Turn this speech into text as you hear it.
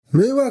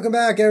Welcome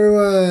back,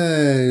 everyone,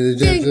 to the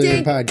Dink,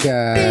 Julian dink,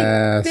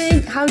 Podcast. Dink,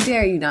 dink. How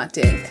dare you not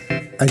dink?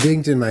 I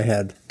dinked in my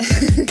head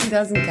It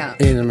doesn't count.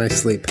 and in my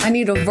sleep. I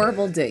need a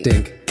verbal dink.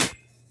 Dink.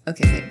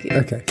 Okay, thank you.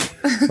 Okay.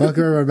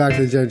 Welcome, everyone, back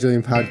to the Joe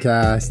Julian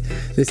Podcast.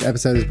 This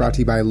episode is brought to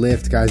you by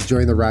Lyft. Guys,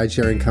 join the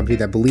ride-sharing company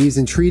that believes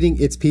in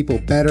treating its people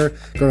better.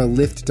 Go to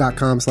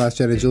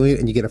lyft.com/JennaJulian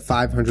and you get a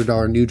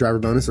 $500 new driver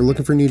bonus. They're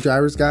looking for new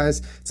drivers,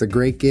 guys. It's a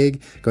great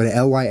gig. Go to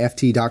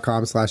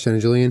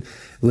lyft.com/JennaJulian.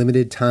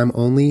 Limited time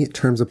only.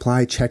 Terms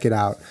apply. Check it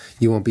out.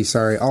 You won't be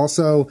sorry.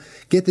 Also,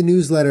 get the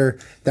newsletter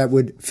that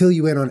would fill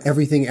you in on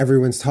everything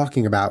everyone's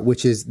talking about,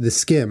 which is The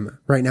Skim.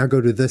 Right now,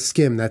 go to The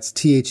Skim. That's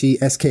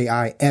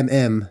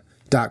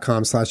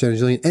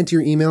TheSkim.com/JennaJulian. Enter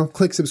your email,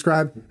 click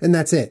subscribe, and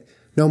that's it.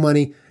 No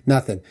money,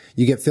 nothing.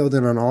 You get filled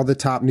in on all the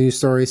top news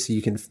stories so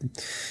you can,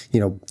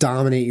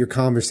 dominate your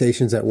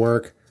conversations at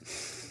work.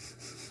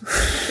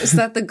 Is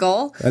that the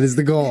goal? That is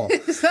the goal.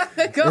 Is that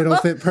the goal? It'll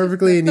fit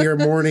perfectly into your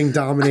morning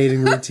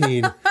dominating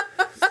routine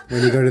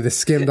when you go to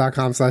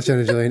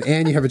theskim.com/JennaJulian,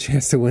 and you have a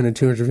chance to win a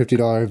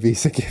 $250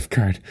 Visa gift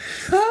card.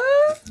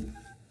 Oh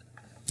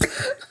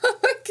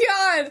my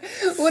God.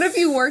 What if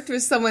you worked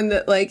with someone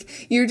that,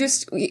 you're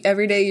just,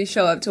 every day you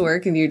show up to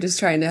work and you're just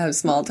trying to have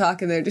small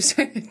talk and they're just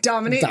trying to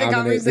dominate the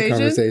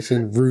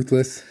conversation?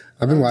 Ruthless.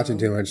 I've been watching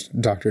too much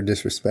Dr.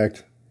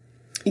 Disrespect.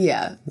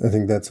 Yeah. I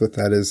think that's what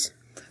that is.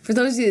 For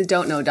those of you that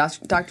don't know,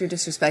 Dr.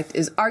 Disrespect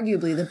is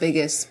arguably the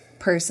biggest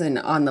person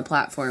on the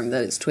platform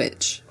that is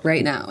Twitch,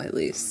 right now at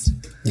least.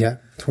 Yeah,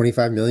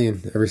 25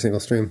 million every single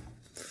stream.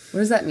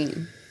 What does that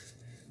mean?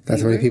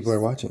 That's how many people are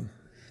watching.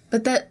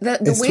 But the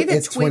way that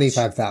it's Twitch...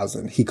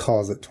 25,000. He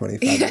calls it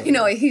 25,000. Yeah, I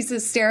know. He's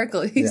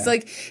hysterical. He's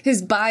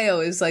his bio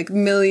is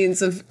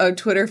millions of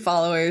Twitter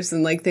followers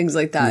and things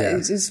like that. Yeah.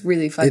 It's just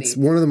really funny. It's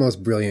one of the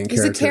most brilliant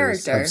He's a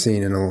characters character. I've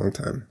seen in a long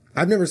time.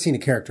 I've never seen a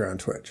character on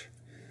Twitch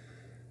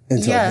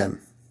until him.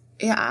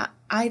 Yeah,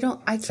 I can't.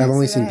 I've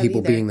only say seen I have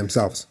people either. being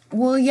themselves.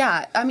 Well,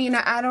 yeah. I mean,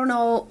 I don't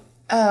know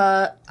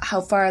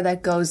how far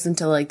that goes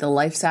into the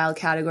lifestyle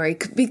category.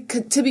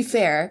 To be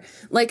fair,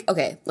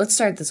 okay, let's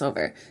start this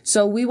over.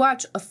 So we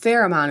watch a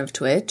fair amount of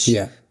Twitch.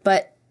 Yeah.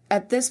 But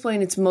at this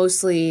point, it's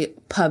mostly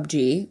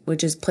PUBG,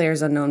 which is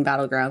Players Unknown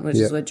Battleground, which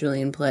is what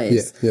Julian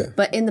plays. Yeah.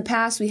 But in the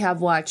past, we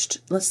have watched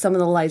some of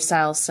the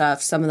lifestyle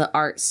stuff, some of the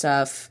art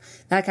stuff,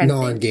 that kind of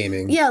thing.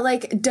 Non-gaming. Yeah,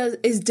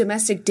 is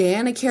Domestic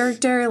Dan a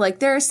character?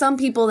 There are some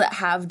people that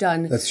have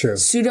done That's true.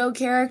 pseudo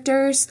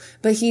characters,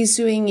 but he's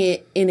doing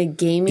it in a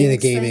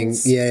gaming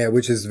sense. Yeah,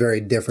 which is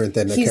very different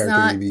than a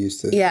character you'd be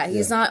used to. Yeah,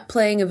 he's not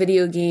playing a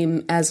video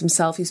game as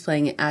himself. He's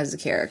playing it as a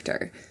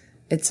character.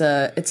 It's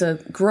a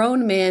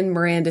grown man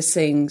Miranda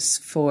sings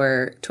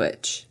for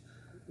Twitch.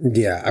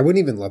 Yeah, I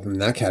wouldn't even love him in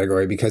that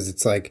category because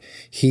it's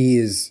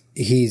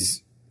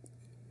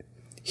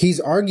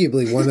he's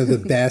arguably one of the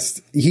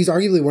best. He's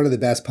arguably one of the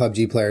best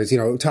PUBG players.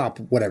 Top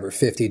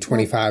 50,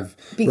 25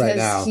 right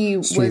now. Because he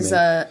was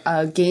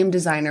a game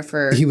designer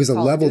for. He was a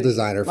Call of level Duty.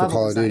 designer for Level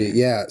Call of designer. Duty.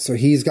 Yeah, so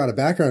he's got a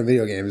background in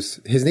video games.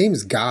 His name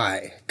is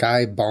Guy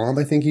Baum.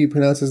 I think you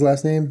pronounce his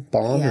last name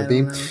Baum Yeah, or I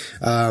Beam. don't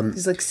know.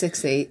 He's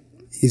 6'8".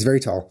 He's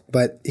very tall,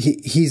 but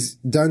he's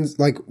done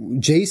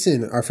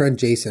Jason, our friend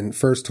Jason,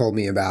 first told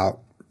me about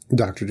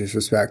Dr.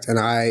 Disrespect, and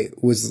I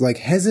was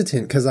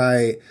hesitant because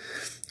I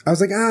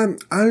was I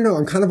don't know,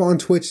 I'm kind of on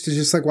Twitch to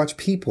just watch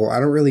people. I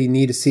don't really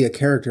need to see a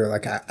character.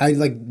 I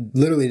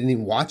literally didn't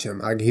even watch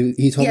him.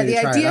 He told me to try it out.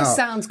 Yeah, the idea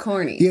sounds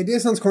corny. The idea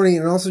sounds corny,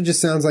 and it also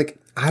just sounds I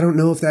don't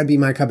know if that'd be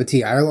my cup of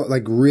tea. I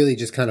really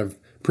just kind of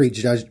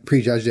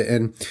prejudged it,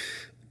 and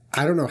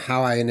I don't know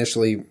how I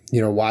initially,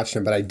 watched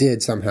him, but I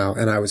did somehow,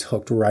 and I was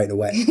hooked right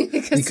away.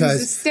 because he's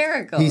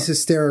hysterical. He's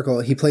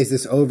hysterical. He plays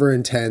this over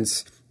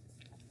intense,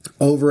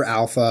 over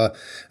alpha,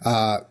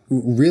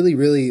 really,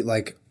 really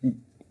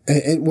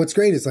and what's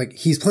great is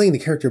he's playing the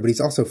character, but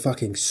he's also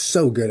fucking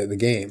so good at the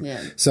game.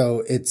 Yeah.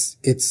 So it's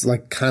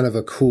kind of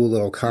a cool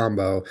little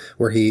combo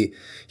where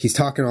he's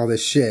talking all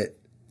this shit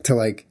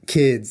to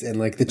kids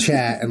and the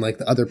chat and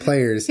the other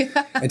players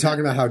and talking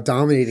about how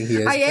dominating he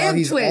is. I am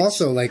he's Twitch.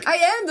 Also I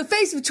am the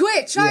face of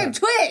Twitch. I am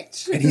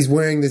Twitch. And he's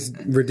wearing this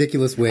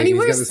ridiculous wig. And he he's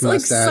wears got this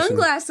mustache.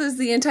 sunglasses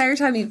the entire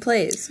time he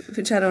plays,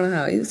 which I don't know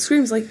how. He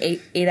streams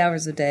 8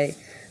 hours a day.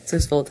 It's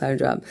his full-time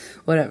job.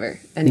 Whatever.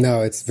 And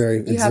No, it's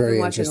very you have very been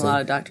watching interesting. a lot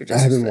of Dr. Disrespect.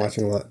 I have been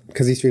watching a lot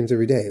because he streams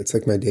every day. It's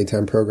my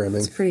daytime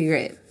programming. It's pretty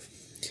great.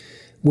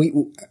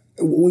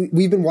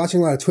 We've been watching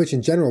a lot of Twitch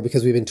in general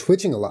because we've been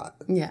twitching a lot.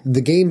 Yeah.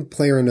 The game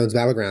PlayerUnknown's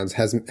Battlegrounds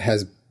has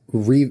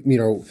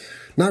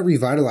not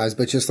revitalized,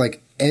 but just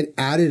it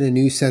added a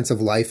new sense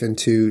of life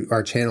into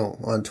our channel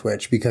on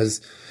Twitch because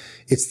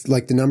it's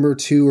the number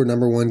 2 or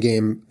number 1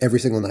 game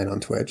every single night on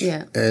Twitch.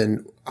 Yeah.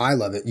 And I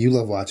love it. You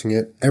love watching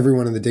it.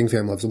 Everyone in the Ding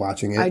fam loves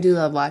watching it. I do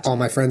love watching All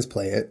my friends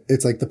play it.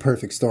 It's the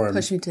perfect storm.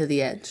 Push me to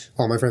the edge.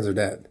 All my friends are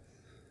dead.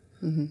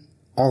 Mm-hmm.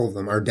 All of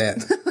them are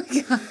dead. Oh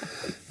my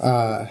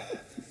God.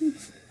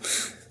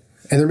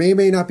 And there may or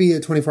may not be a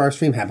 24-hour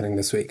stream happening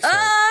this week. So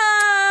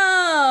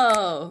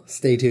Oh!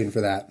 Stay tuned for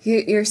that.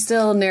 You're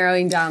still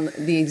narrowing down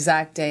the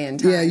exact day and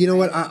time. Yeah, you know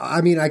what? I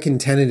mean, I can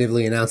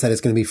tentatively announce that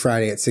it's going to be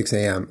Friday at 6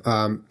 a.m.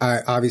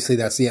 Obviously,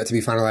 that's yet to be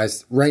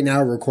finalized. Right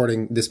now, we're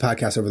recording this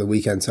podcast over the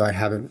weekend, so I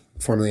haven't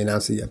formally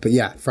announced it yet. But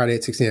yeah, Friday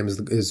at 6 a.m.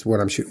 is what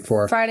I'm shooting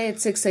for. Friday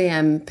at 6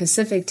 a.m.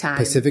 Pacific time.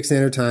 Pacific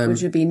Standard Time.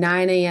 Which would be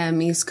 9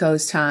 a.m. East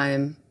Coast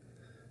time.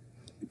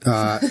 8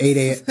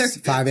 a.m.,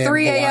 5 a.m.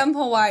 3 a.m.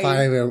 Hawaii.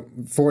 5 a.m.,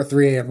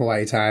 3 a.m.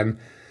 Hawaii time.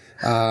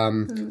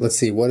 Let's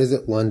see. What is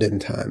it? London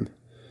time.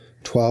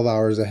 12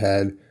 hours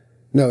ahead.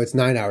 No, it's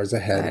 9 hours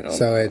ahead. I don't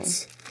so know.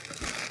 It's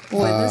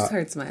Boy, this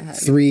hurts my head.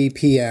 3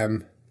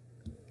 p.m.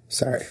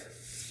 Sorry.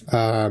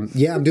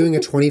 Yeah, I'm doing a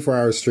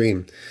 24-hour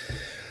stream,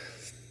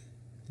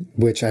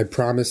 which I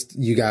promised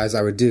you guys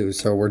I would do.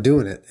 So we're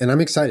doing it, and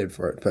I'm excited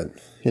for it. But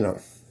you know,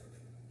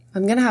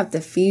 I'm gonna have to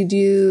feed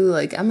you.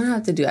 Like I'm gonna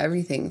have to do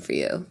everything for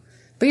you.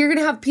 But you're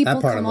gonna have people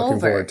that part come I'm looking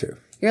over. forward to.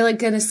 You're like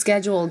gonna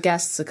schedule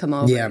guests to come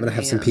over. Yeah, I'm gonna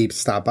have some peeps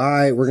stop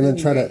by. We're gonna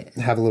try to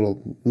have a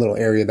little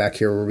area back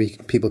here where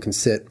people can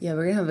sit. Yeah,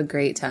 we're gonna have a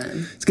great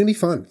time. It's gonna be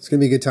fun. It's gonna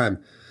be a good time.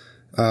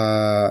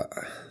 But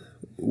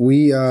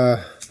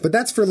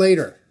that's for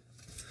later.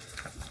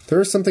 There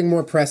is something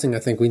more pressing I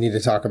think we need to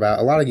talk about.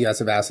 A lot of you guys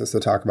have asked us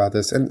to talk about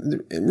this,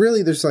 and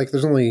really, there's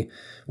only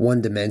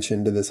one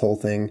dimension to this whole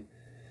thing.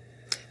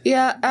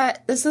 Yeah,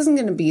 this isn't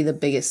going to be the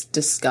biggest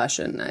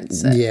discussion, I'd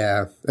say.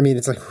 Yeah. I mean,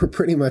 it's like we're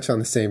pretty much on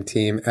the same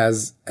team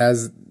as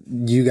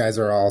you guys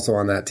are also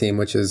on that team,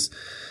 which is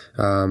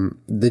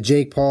the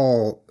Jake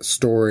Paul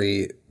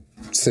story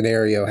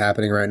scenario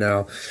happening right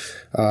now,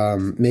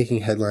 making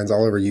headlines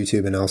all over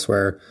YouTube and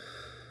elsewhere.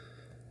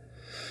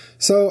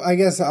 So I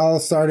guess I'll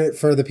start it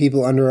for the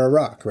people under a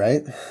rock,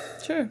 right?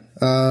 Sure.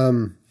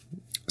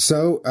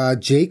 So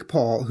Jake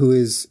Paul, who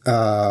is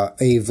a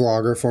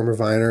vlogger, former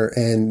Viner,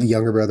 and the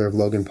younger brother of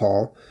Logan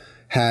Paul,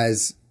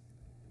 has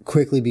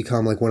quickly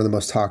become like one of the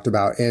most talked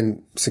about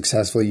and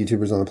successful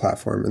YouTubers on the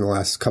platform in the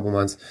last couple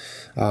months.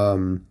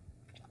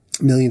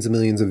 Millions and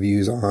millions of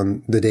views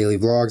on the daily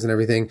vlogs and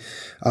everything,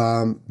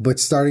 but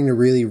starting to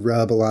really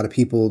rub a lot of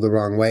people the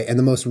wrong way. And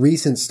the most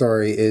recent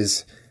story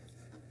is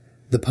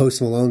the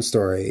Post Malone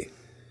story,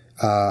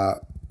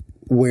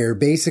 where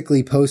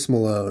basically Post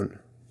Malone,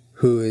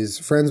 who is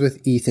friends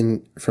with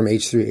Ethan from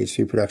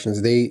H3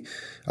 Productions,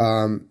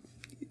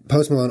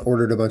 Post Malone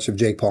ordered a bunch of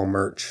Jake Paul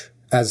merch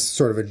as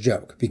sort of a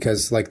joke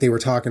because like they were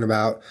talking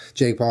about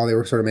Jake Paul, they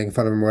were sort of making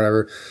fun of him or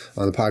whatever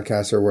on the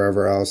podcast or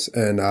wherever else.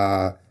 And,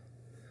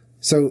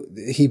 so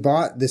he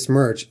bought this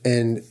merch,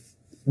 and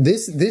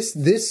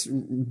this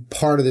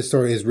part of the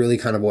story is really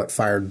kind of what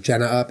fired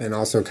Jenna up and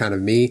also kind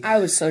of me. I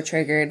was so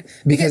triggered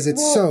because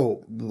it's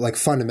so like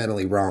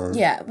fundamentally wrong.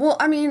 Yeah. Well,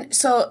 I mean,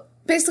 so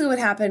basically what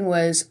happened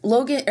was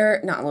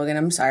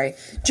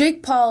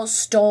Jake Paul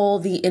stole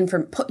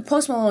the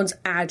Post Malone's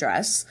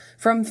address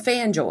from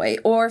Fanjoy,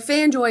 or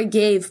Fanjoy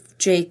gave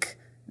Jake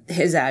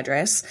his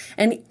address,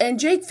 and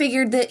Jake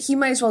figured that he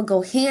might as well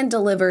go hand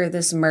deliver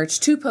this merch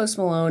to Post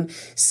Malone,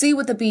 see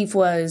what the beef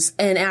was,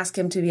 and ask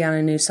him to be on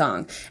a new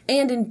song.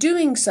 And in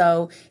doing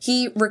so,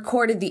 he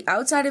recorded the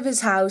outside of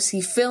his house.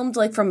 He filmed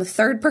like from a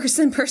third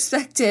person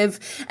perspective,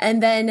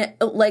 and then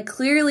like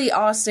clearly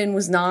Austin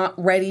was not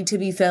ready to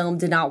be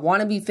filmed, did not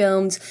want to be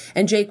filmed,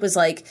 and Jake was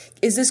like,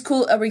 "Is this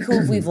cool? Are we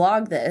cool if we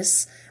vlog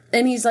this?"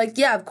 And he's like,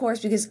 "Yeah, of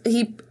course," because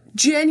he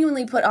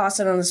genuinely put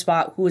Austin on the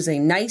spot, who is a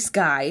nice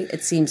guy,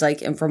 it seems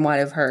like, and from what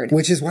I've heard.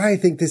 Which is why I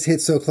think this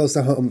hits so close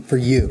to home for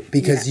you,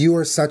 because you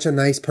are such a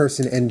nice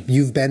person and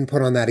you've been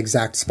put on that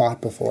exact spot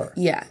before.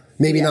 Yeah.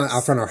 Maybe not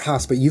out front of our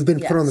house, but you've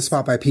been put on the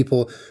spot by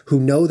people who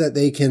know that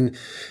they can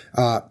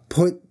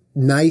put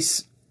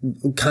nice,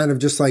 kind of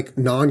just like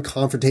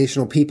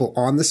non-confrontational people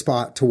on the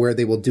spot to where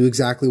they will do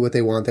exactly what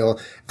they want. They'll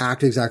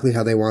act exactly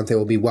how they want. They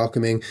will be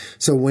welcoming.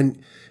 So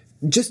when,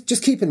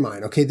 just keep in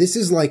mind, okay, this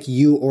is like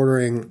you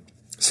ordering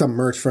some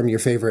merch from your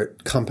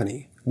favorite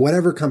company,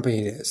 whatever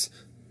company it is.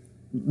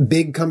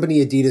 Big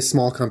company, Adidas,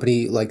 small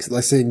company, like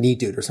let's say Neat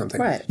Dude or something.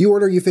 Right. You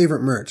order your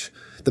favorite merch.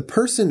 The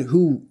person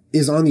who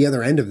is on the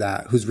other end of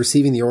that, who's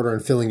receiving the order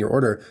and filling your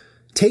order,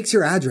 takes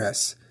your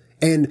address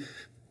and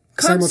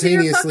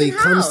simultaneously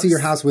comes to your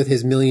house with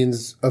his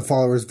millions of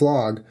followers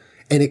vlog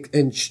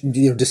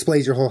and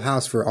displays your whole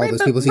house for all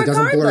those people. So he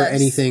doesn't blur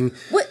anything.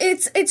 Well,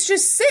 it's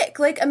just sick.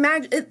 Like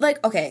imagine,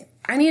 okay,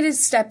 I need to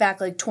step back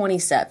like 20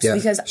 steps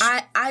because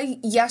I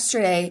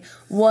yesterday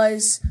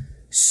was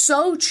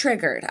so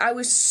triggered. I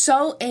was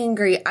so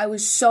angry. I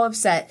was so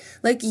upset.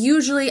 Like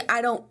usually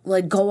I don't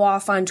like go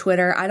off on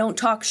Twitter. I don't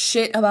talk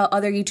shit about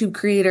other YouTube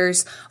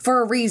creators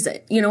for a reason,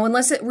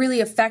 unless it really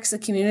affects the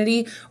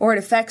community or it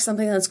affects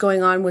something that's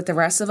going on with the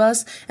rest of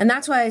us. And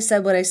that's why I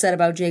said what I said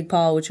about Jake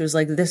Paul, which was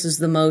like, this is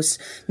the most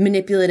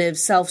manipulative,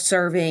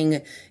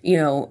 self-serving,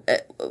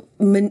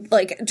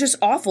 like just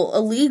awful,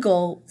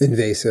 illegal,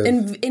 invasive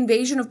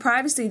invasion of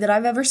privacy that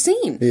I've ever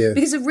seen. Yeah.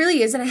 Because it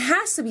really is, and it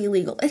has to be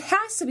illegal. It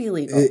has to be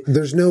illegal.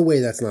 There's no way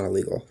that's not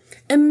illegal.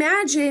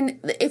 imagine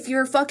if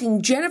you're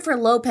fucking Jennifer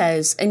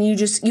Lopez and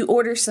you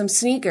order some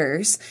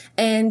sneakers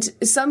and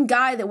some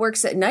guy that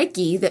works at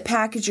Nike that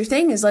package your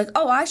thing is like,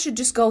 oh, I should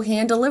just go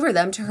hand deliver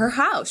them to her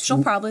house.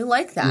 She'll probably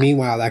like that.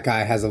 Meanwhile, that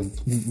guy has a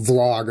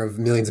vlog of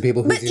millions of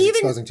people who he's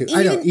exposing to.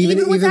 I know,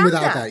 even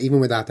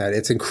without that,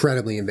 it's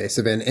incredibly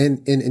invasive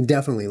and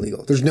definitely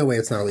illegal. There's no way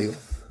it's not illegal.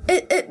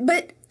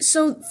 But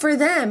so for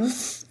them,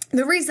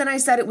 the reason I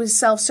said it was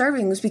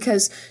self-serving was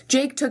because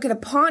Jake took it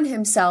upon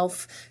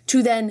himself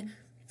to then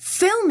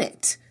film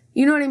it.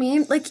 You know what I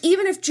mean? Like,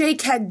 even if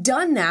Jake had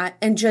done that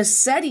and just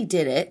said he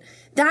did it,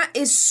 that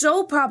is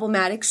so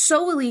problematic,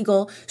 so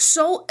illegal,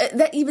 so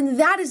that even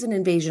that is an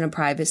invasion of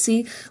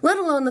privacy, let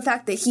alone the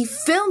fact that he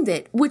filmed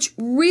it, which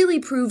really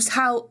proves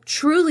how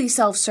truly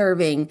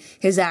self-serving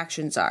his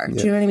actions are. Do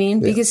you know what I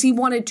mean? Yeah. Because he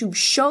wanted to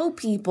show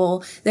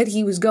people that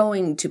he was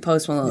going to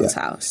Post Malone's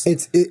house.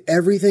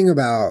 Everything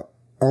about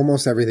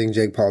almost everything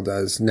Jake Paul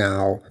does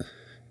now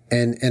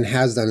and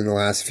has done in the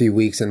last few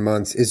weeks and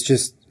months is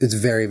just, it's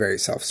very, very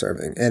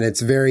self-serving, and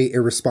it's very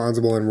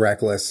irresponsible and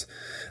reckless.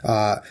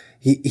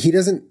 He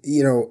doesn't,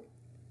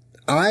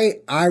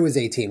 I was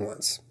 18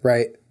 once,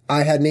 right?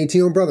 I had an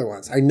 18-year-old brother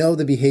once. I know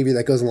the behavior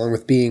that goes along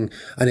with being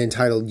an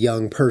entitled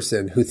young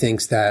person who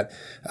thinks that,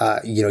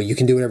 you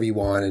can do whatever you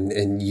want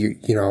and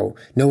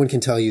no one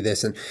can tell you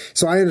this. And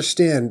so I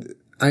understand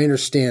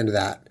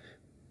that.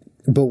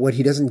 But what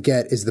he doesn't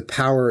get is the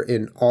power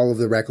in all of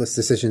the reckless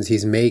decisions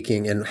he's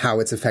making and how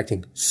it's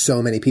affecting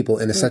so many people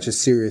in such a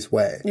serious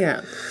way.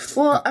 Yeah.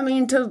 Well, I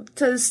mean,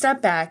 to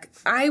step back,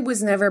 I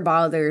was never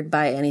bothered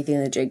by anything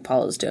that Jake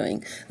Paul is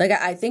doing. Like,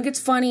 I think it's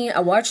funny. I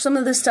watch some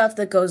of the stuff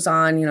that goes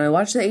on. I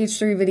watch the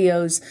H3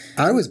 videos.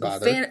 I was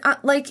bothered. And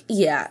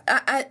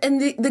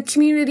the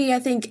community, I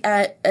think,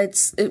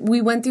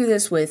 we went through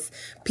this with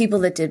people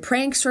that did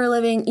pranks for a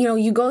living.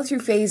 You go through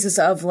phases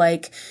of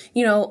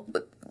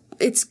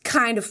it's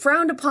kind of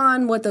frowned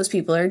upon what those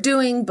people are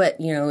doing, but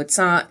it's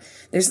not,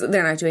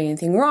 they're not doing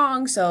anything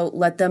wrong. So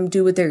let them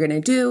do what they're going to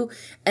do.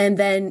 And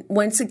then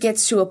once it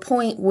gets to a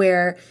point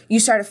where you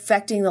start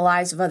affecting the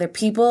lives of other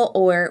people,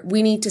 or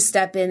we need to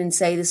step in and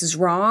say, this is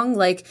wrong.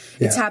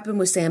 It's happened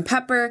with Sam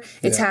Pepper.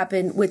 It's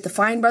happened with the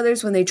Fine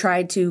Brothers when they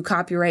tried to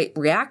copyright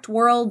React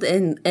World.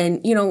 And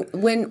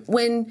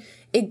when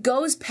it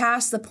goes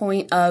past the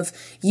point of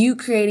you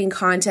creating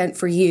content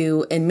for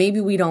you, and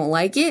maybe we don't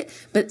like it,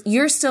 but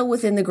you're still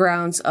within the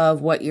grounds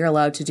of what you're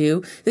allowed to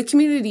do. The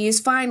community is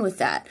fine with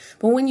that.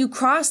 But when you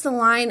cross the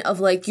line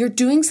of you're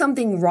doing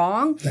something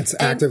wrong. That's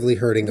actively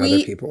hurting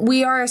other people.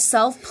 We are a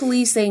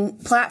self-policing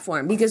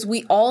platform because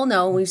we all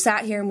know, we've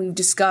sat here and we've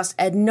discussed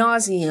ad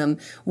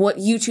nauseum what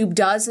YouTube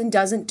does and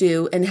doesn't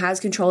do and has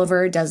control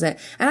over or doesn't.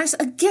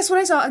 And guess what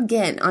I saw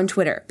again on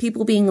Twitter?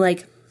 People being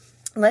like,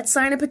 let's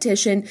sign a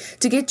petition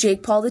to get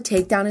Jake Paul to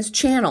take down his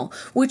channel,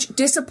 which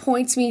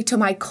disappoints me to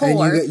my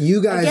core. And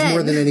you guys again,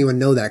 more than anyone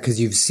know that because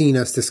you've seen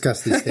us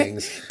discuss these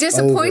things.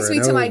 Disappoints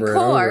me to my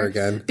core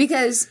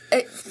because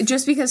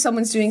just because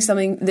someone's doing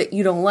something that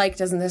you don't like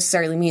doesn't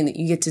necessarily mean that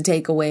you get to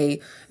take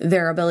away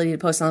their ability to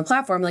post on the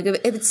platform. Like if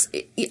it's,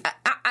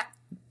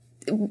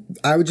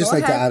 I would just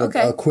like to add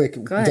a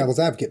quick devil's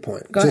advocate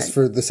point, just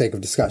for the sake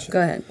of discussion. Go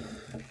ahead.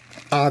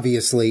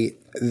 Obviously,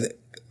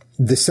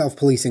 the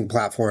self-policing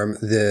platform,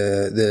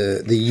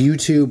 the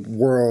YouTube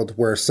world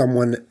where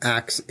someone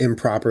acts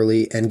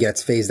improperly and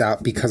gets phased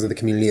out because of the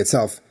community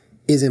itself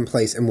is in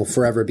place and will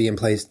forever be in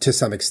place to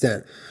some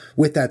extent.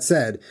 With that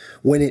said,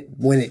 when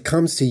it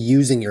comes to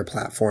using your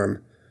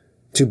platform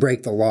to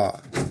break the law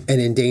and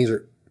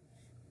endanger...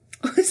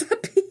 What's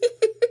that Pete?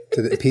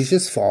 Did the Pete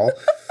just fall?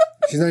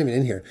 She's not even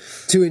in here.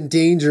 To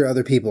endanger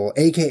other people,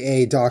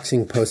 a.k.a.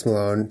 doxing Post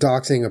Malone,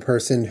 doxing a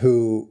person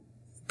who...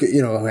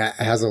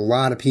 has a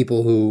lot of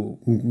people who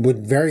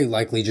would very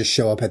likely just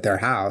show up at their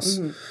house.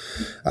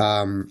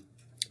 Mm-hmm.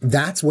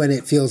 That's when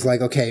it feels like,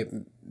 okay,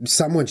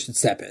 someone should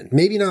step in.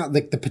 Maybe not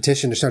the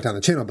petition to shut down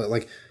the channel, but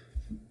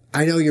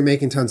I know you're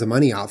making tons of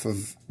money off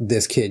of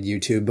this kid,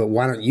 YouTube, but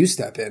why don't you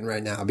step in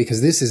right now?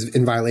 Because this is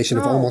in violation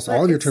of almost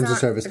all your terms of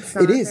service.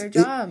 It is their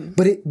job.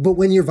 But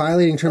when you're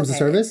violating terms of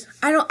service,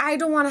 I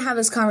don't want to have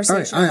this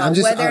conversation about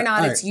whether or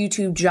not it's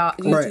YouTube's job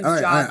to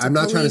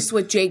police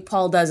what Jake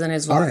Paul does in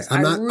his voice.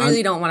 I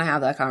really don't want to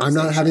have that conversation.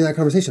 I'm not having that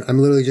conversation. I'm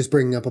literally just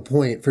bringing up a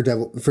point for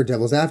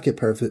devil's advocate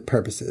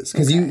purposes.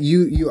 Because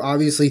you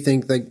obviously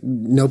think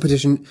no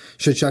petition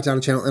should shut down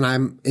a channel, and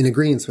I'm in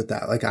agreement with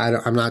that.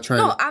 I'm not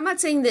trying. No, I'm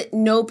not saying that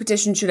no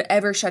petition should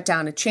ever shut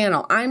down a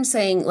channel. I'm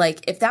saying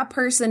if that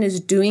person is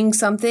doing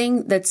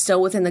something that's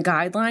still within the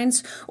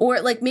guidelines,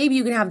 or maybe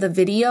you can have the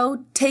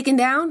video taken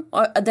down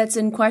that's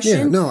in question.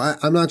 Yeah, no,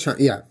 I'm not trying.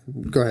 Yeah,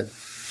 go ahead.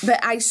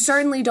 But I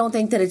certainly don't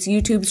think that it's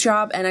YouTube's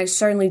job, and I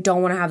certainly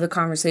don't want to have the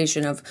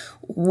conversation of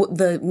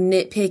the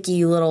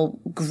nitpicky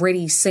little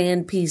gritty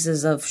sand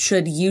pieces of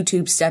should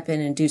YouTube step in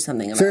and do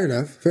something about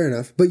it. Fair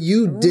enough. But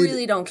you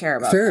really don't care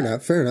about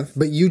that. Fair enough.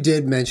 But you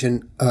did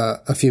mention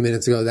a few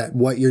minutes ago that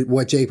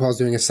what Jake Paul's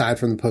doing aside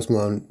from the Post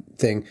Malone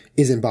thing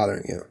isn't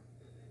bothering you.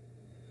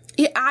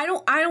 Yeah,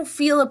 I don't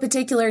feel a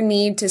particular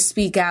need to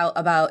speak out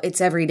about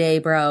it's every day,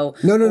 bro.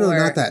 No,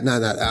 not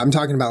that. I'm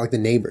talking about like the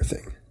neighbor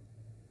thing.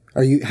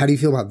 How do you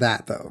feel about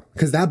that though?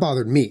 Because that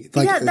bothered me.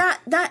 Like, yeah,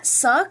 that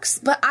sucks,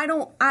 but I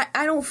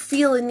don't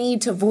feel a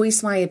need to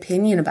voice my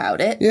opinion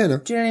about it. Yeah, no.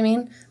 Do you know what I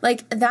mean?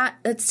 Like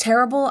that's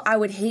terrible. I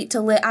would hate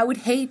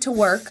to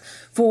work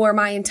for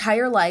my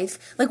entire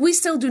life. Like, we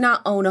still do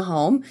not own a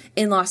home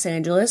in Los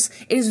Angeles.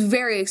 It is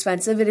very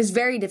expensive. It is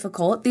very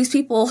difficult. These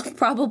people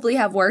probably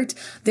have worked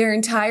their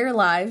entire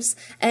lives.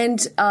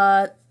 And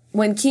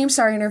when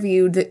Keemstar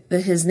interviewed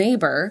his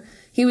neighbor,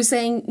 he was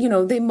saying, you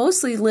know, they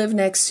mostly live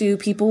next to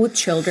people with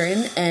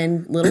children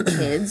and little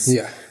kids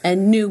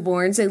and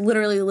newborns. They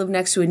literally live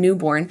next to a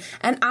newborn.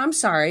 And I'm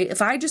sorry,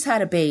 if I just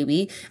had a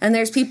baby and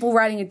there's people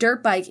riding a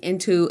dirt bike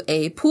into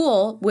a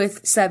pool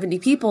with 70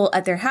 people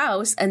at their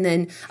house and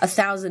then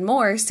 1,000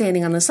 more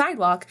standing on the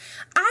sidewalk,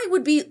 I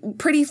would be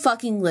pretty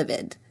fucking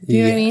livid. You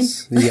know what I mean?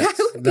 Yes,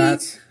 I would be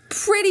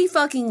pretty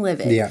fucking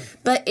livid. Yeah.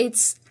 But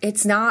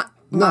it's not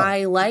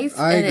my life.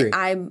 I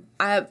agree.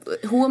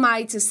 Who am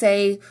I to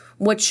say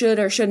what should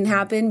or shouldn't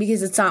happen,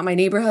 because it's not my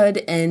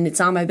neighborhood and it's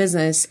not my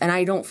business, and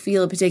I don't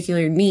feel a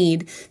particular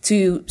need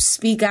to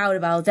speak out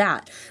about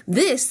that.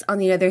 This, on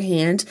the other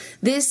hand,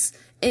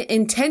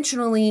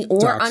 intentionally or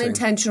Doxing.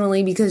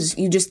 Unintentionally, because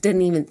you just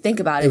didn't even think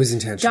about it. It was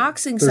intentional.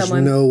 Doxing There's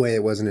someone. no way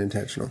it wasn't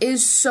intentional.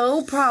 Is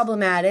so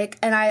problematic,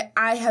 and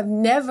I have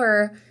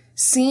never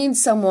seen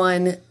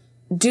someone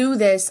do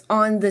this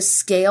on the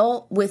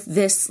scale with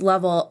this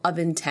level of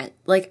intent.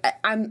 Like,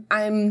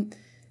 I'm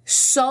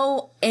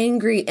so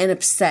angry and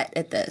upset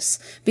at this,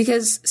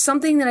 because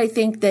something that I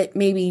think that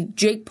maybe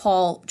Jake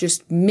Paul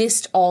just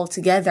missed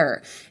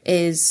altogether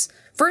is,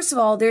 first of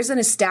all, there's an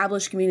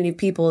established community of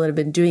people that have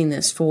been doing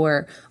this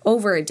for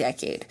over a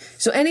decade.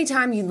 So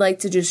anytime you'd like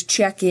to just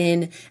check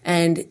in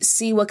and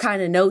see what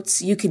kind of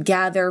notes you could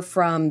gather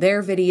from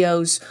their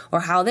videos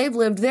or how they've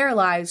lived their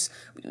lives,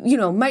 you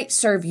know, might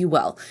serve you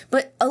well.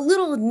 But a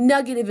little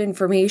nugget of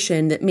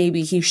information that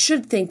maybe he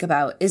should think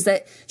about is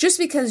that just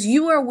because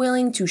you are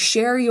willing to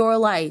share your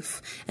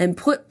life and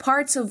put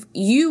parts of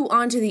you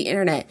onto the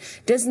internet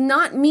does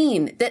not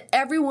mean that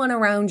everyone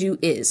around you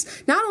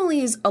is. Not only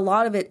is a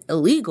lot of it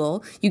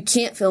illegal, you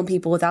can't film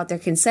people without their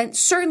consent.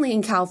 Certainly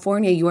in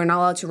California, you are not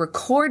allowed to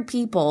record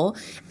people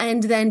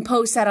and then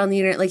post that on the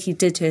internet like he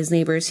did to his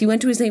neighbors. He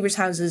went to his neighbors'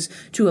 houses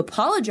to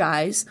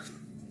apologize,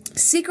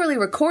 secretly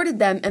recorded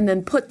them, and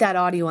then put that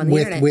audio on the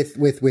internet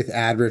with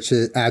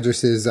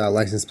addresses,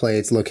 license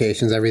plates,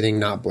 locations, everything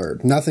not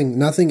blurred.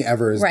 Nothing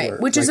ever is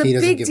blurred. Which is a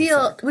big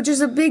deal. Which is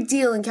a big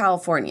deal in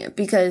California,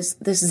 because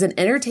this is an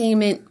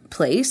entertainment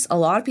place. A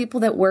lot of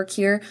people that work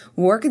here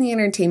work in the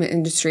entertainment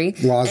industry.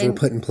 Laws were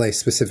put in place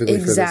specifically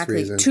for this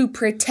reason, to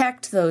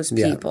protect those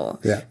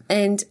people. Yeah.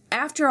 And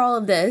after all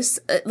of this,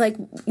 like,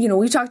 you know,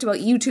 we talked about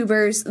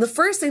YouTubers. The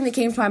first thing that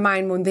came to my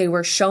mind when they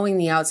were showing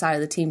the outside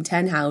of the Team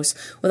 10 house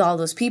with all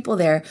those people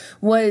there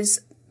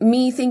was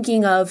me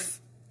thinking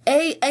of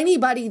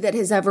anybody that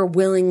has ever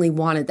willingly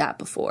wanted that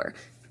before.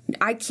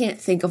 I can't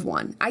think of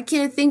one. I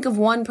can't think of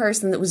one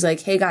person that was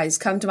like, hey guys,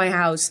 come to my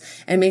house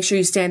and make sure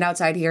you stand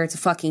outside here. It's a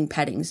fucking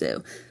petting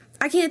zoo.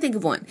 I can't think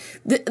of one.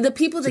 The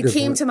people that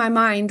came to my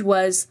mind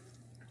was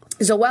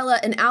Zoella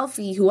and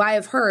Alfie, who I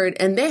have heard,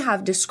 and they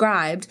have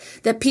described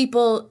that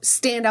people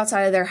stand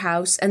outside of their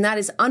house, and that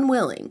is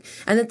unwilling,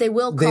 and that they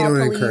will call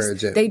police.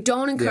 Encourage it. They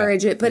don't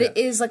encourage it, but it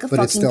is like a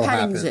fucking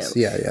petting zoo.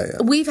 Yeah.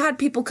 We've had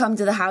people come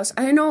to the house.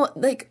 I know,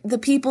 like, the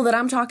people that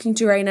I'm talking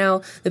to right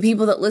now, the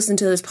people that listen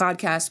to this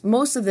podcast,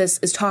 most of this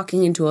is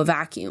talking into a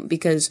vacuum,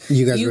 because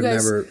you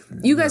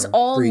guys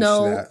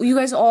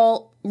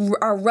all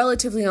are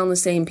relatively on the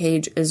same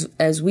page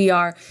as we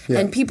are,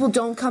 and people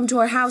don't come to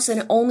our house, and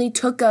it only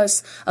took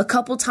us a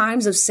couple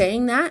times of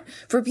saying that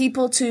for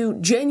people to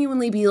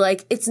genuinely be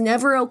like, it's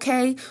never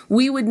okay,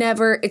 we would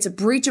never, it's a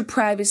breach of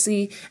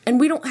privacy, and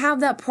we don't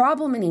have that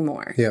problem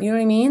anymore. You know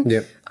what I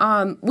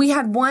mean? We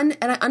had one,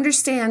 and I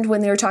understand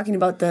when they were talking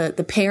about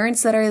the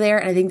parents that are there,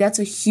 and I think that's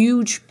a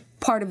huge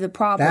part of the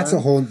problem. That's a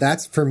whole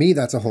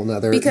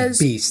nother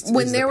beast.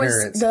 When there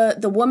was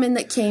the woman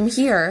that came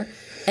here,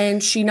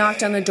 and she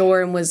knocked on the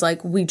door and was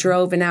like, we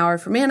drove an hour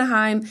from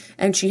Anaheim,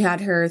 and she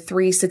had her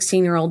 3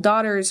 16-year-old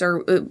daughters,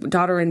 or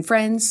daughter and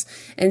friends.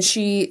 And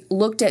she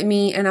looked at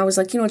me, and I was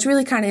like, you know, it's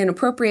really kind of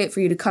inappropriate for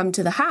you to come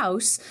to the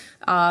house,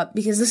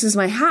 because this is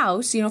my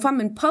house. You know, if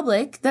I'm in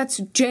public, that's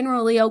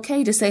generally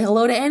okay to say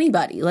hello to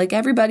anybody. Like,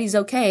 everybody's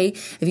okay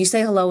if you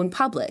say hello in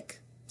public,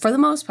 for the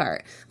most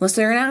part, unless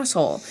they're an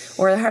asshole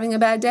or they're having a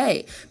bad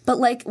day. But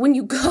like, when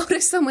you go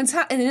to someone's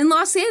house, and in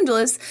Los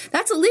Angeles,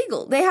 that's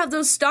illegal. They have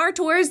those Star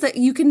Tours that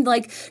you can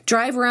like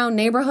drive around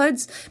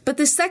neighborhoods. But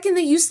the second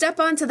that you step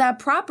onto that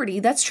property,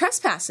 that's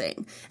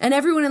trespassing. And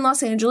everyone in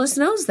Los Angeles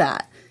knows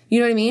that.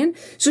 You know what I mean?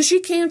 So she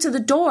came to the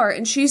door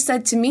and she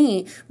said to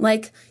me,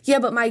 like, yeah,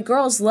 but my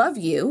girls love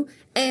you.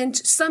 And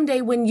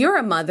someday when you're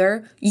a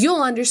mother,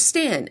 you'll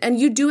understand, and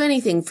you do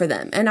anything for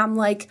them. And I'm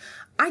like,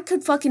 I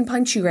could fucking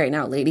punch you right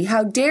now, lady.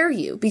 How dare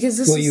you? Because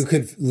this you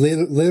could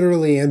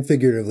literally and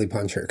figuratively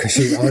punch her because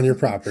she's on your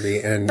property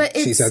and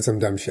she said some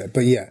dumb shit.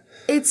 But yeah.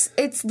 It's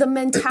the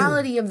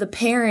mentality of the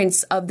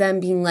parents of them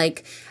being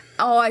like,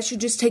 oh, I should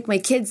just take my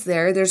kids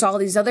there. There's all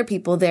these other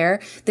people there.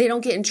 They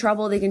don't get in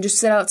trouble. They can just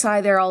sit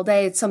outside there all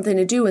day. It's something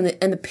to do. And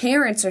the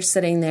parents are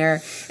sitting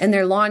there in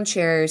their lawn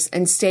chairs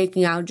and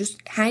staking out, just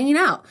hanging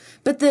out.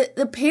 But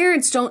the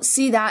parents don't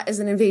see that as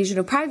an invasion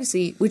of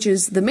privacy, which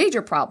is the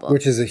major problem.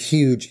 Which is a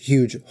huge,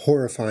 huge,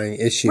 horrifying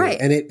issue. Right.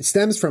 And it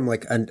stems from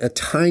like a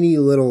tiny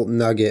little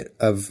nugget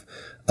of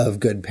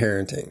good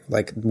parenting,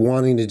 like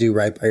wanting to do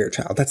right by your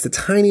child. That's the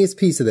tiniest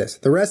piece of this.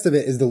 The rest of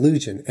it is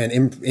delusion and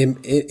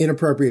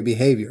inappropriate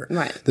behavior.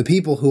 Right. The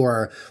people who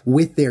are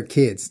with their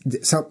kids,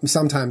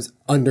 sometimes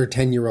under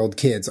 10-year-old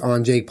kids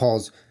on Jake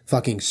Paul's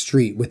fucking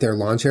street with their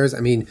lawn chairs. I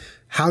mean,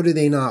 how do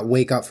they not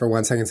wake up for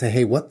 1 second and say,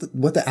 hey, what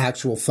the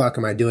actual fuck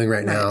am I doing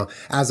right now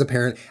as a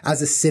parent,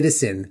 as a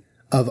citizen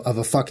of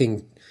a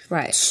fucking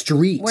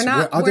street we're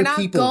not going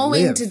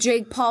to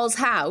Jake Paul's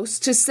house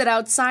to sit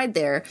outside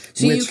there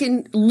so you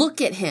can look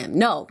at him.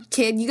 No,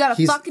 kid, you got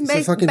a fucking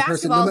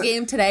basketball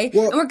game today, and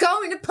we're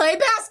going to play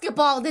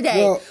basketball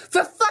today.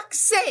 For fuck's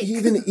sake.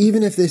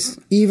 Even if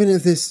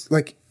this,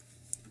 like,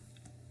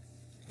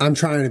 I'm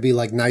trying to be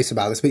like nice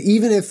about this, but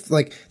even if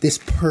like this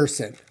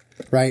person,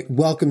 right,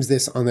 welcomes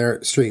this on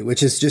their street,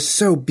 which is just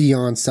so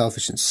beyond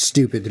selfish and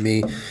stupid to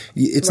me.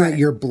 It's not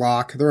your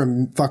block. There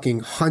are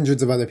fucking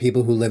hundreds of other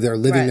people who live there,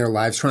 living their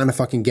lives, trying to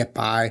fucking get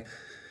by.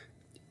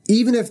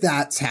 Even if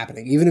that's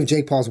happening, even if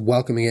Jake Paul's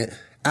welcoming it,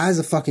 as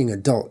a fucking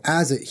adult,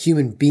 as a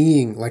human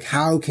being, like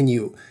how can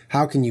you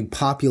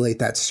populate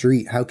that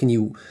street? How can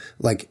you,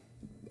 like,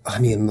 I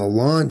mean, the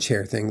lawn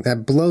chair thing,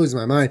 that blows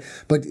my mind.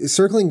 But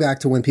circling back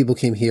to when people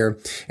came here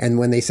and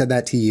when they said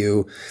that to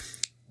you,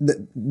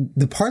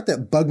 the part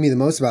that bugged me the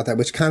most about that,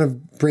 which kind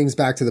of brings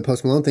back to the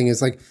Post Malone thing, is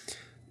like,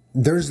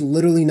 there's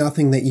literally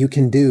nothing that you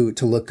can do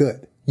to look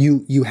good.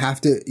 You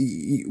have to,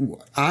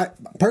 I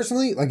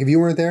personally, like if you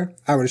weren't there,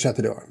 I would have shut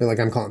the door. Be like,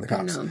 I'm calling the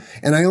cops.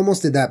 And I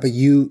almost did that, but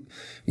you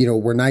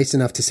were nice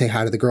enough to say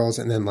hi to the girls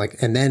and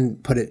then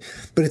put it,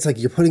 but it's like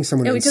you're putting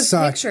someone in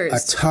such a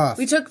tough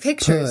We took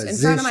pictures in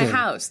front of my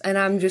house and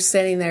I'm just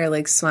sitting there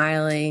like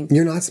smiling.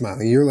 You're not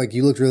smiling. You're like,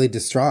 you looked really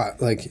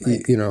distraught. Like,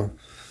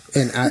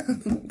 and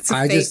it's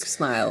a fake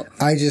smile.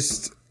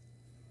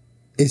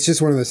 It's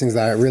just one of those things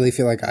that I really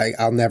feel like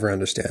I'll never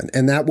understand.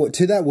 And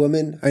to that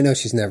woman, I know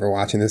she's never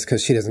watching this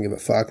because she doesn't give a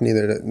fuck,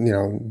 neither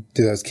do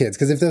those kids.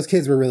 Because if those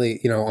kids were really,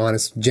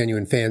 honest,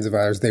 genuine fans of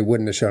ours, they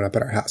wouldn't have shown up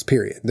at our house,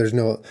 period. There's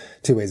no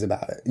two ways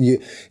about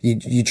it.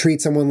 You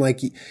treat someone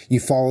like you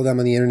follow them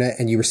on the internet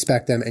and you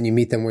respect them and you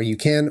meet them where you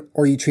can,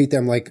 or you treat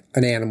them like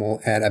an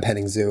animal at a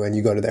petting zoo and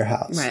you go to their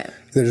house. Right.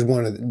 There's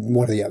one or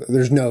the other.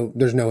 There's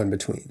no in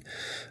between.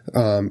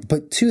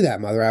 But to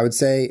that mother, I would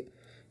say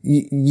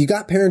you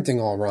got parenting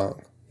all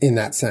wrong in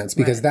that sense,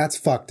 because that's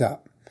fucked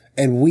up.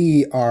 And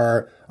we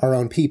are our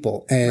own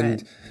people.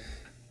 And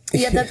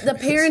yeah, the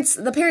parents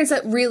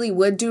that really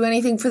would do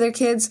anything for their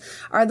kids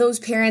are those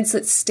parents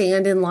that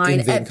stand in line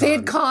at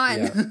VidCon.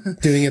 Yeah.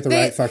 Doing it the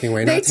right fucking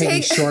way, not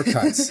taking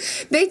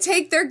shortcuts. They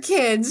take their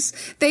kids,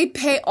 they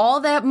pay all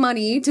that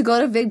money to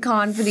go to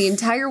VidCon for the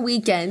entire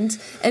weekend.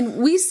 And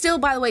we still,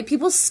 by the way,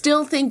 people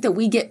still think that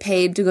we get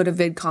paid to go to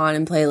VidCon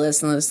and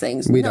Playlist and those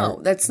things. We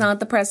don't. That's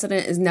not the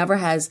precedent. It never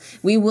has.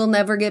 We will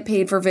never get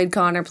paid for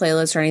VidCon or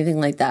Playlist or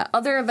anything like that.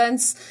 Other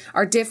events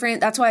are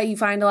different. That's why you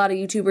find a lot of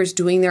YouTubers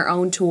doing their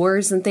own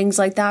tours and things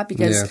like that,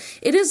 because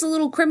it is a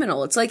little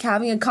criminal. It's like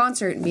having a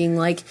concert and being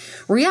like,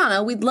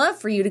 Rihanna, we'd love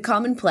for you to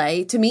come and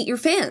play to meet your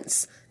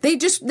fans. They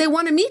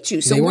want to meet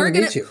you. So we're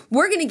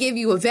gonna give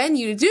you a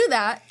venue to do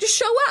that. Just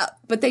show up.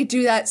 But they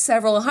do that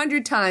several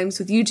hundred times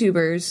with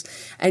YouTubers,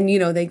 and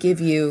they give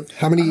you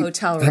a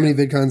hotel room. How many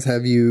VidCons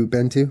have you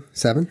been to?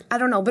 7? I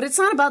don't know, but it's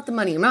not about the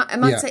money. I'm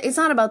not saying it's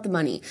not about the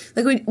money.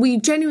 Like we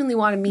genuinely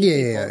want to meet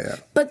people. Yeah.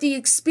 But the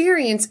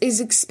experience is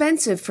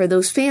expensive for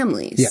those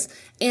families.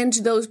 Yeah. And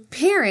those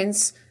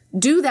parents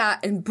do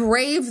that and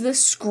brave the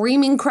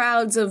screaming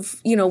crowds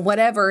of,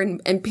 whatever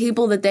and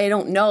people that they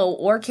don't know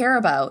or care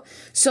about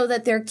so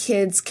that their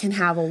kids can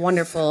have a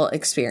wonderful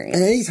experience.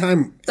 And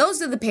anytime. Those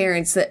are the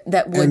parents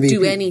that would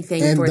do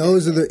anything and for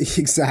those are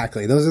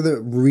those are the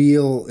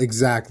real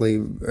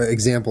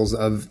examples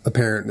of a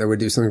parent that would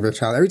do something for a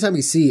child. Every time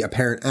we see a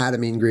parent at a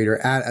meet and greet or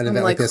at an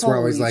event like this, we're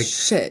always like,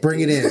 shit,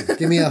 bring it in.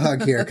 Give me a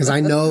hug here, because I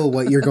know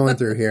what you're going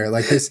through here.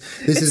 Like this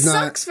is not.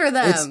 It sucks for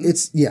them.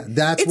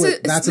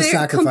 That's a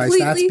sacrifice.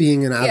 That's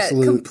being an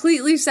absolute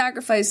completely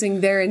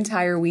sacrificing their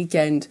entire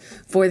weekend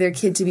for their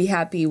kid to be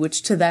happy,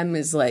 which to them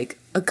is like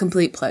a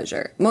complete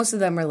pleasure. Most of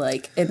them are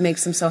like, it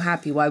makes them so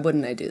happy. Why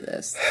wouldn't I do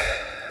this?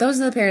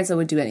 Those are the parents that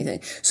would do anything.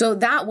 So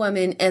that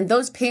woman and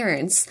those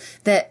parents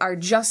that are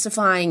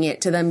justifying it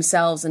to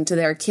themselves and to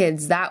their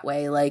kids that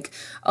way, like,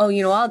 oh,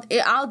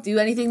 I'll do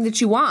anything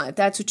that you want. If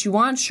that's what you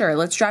want, sure.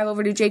 Let's drive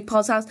over to Jake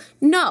Paul's house.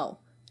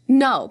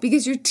 No,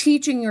 because you're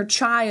teaching your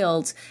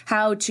child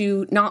how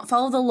to not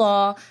follow the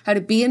law, how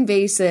to be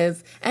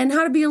invasive, and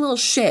how to be a little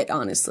shit,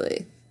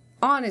 honestly.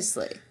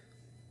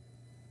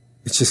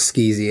 it's just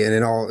skeezy, and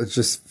it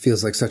just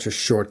feels like such a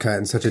shortcut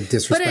and such a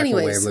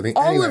disrespectful way of living.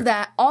 All of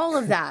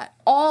that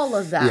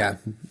Yeah.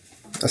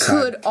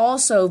 could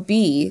also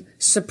be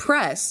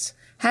suppressed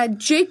had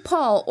Jake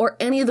Paul or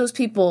any of those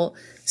people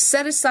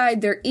set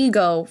aside their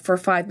ego for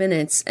 5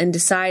 minutes and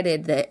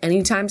decided that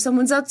anytime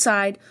someone's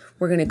outside,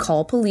 we're going to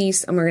call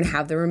police and we're going to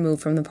have them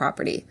removed from the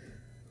property.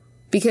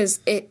 Because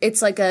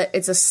it's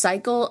a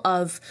cycle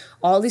of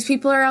all these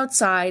people are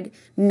outside,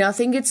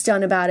 nothing gets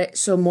done about it,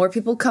 so more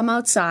people come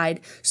outside,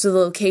 so the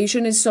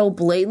location is so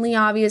blatantly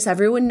obvious,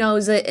 everyone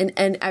knows it,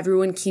 and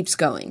everyone keeps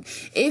going.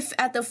 If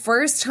at the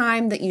first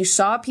time that you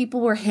saw people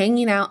were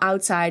hanging out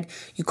outside,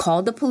 you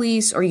called the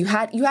police or you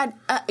had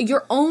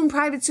your own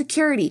private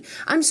security,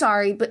 I'm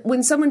sorry, but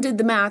when someone did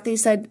the math, they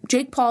said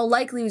Jake Paul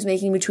likely was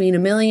making between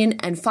 $1 million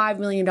and $5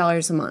 million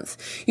a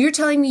month. You're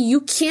telling me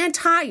you can't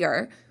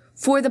hire,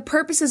 for the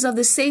purposes of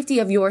the safety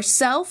of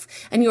yourself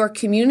and your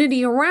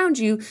community around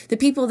you, the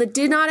people that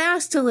did not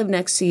ask to live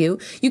next to you,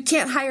 you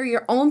can't hire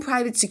your own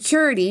private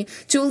security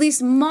to at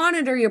least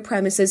monitor your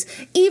premises,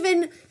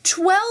 even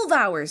 12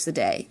 hours a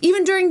day,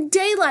 even during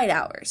daylight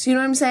hours. You know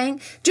what I'm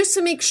saying? Just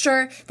to make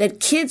sure that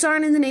kids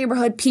aren't in the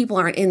neighborhood, people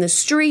aren't in the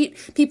street,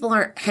 people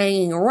aren't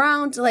hanging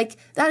around. Like,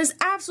 that is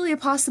absolutely a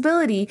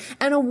possibility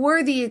and a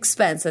worthy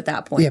expense at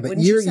that point. Yeah, but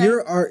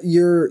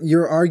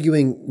you're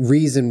arguing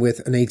reason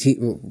with an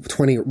 18,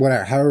 20,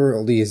 whatever, however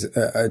old he is,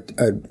 a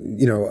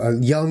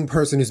young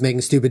person who's making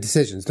stupid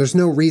decisions. There's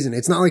no reason.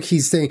 It's not like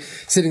he's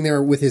sitting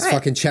there with his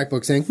fucking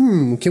checkbook saying,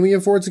 can we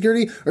afford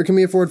security or can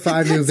we afford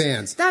 5 new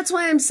vans? That's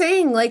why I'm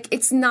saying, like,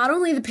 it's not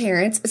only the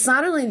parents, it's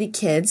not only the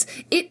kids,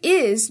 it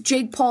is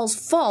Jake Paul's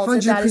fault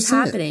that is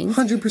happening.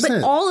 100%.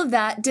 But all of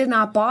that did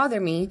not bother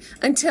me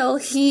until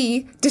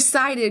he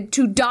decided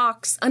to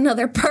dox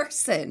another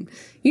person.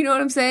 You know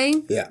what I'm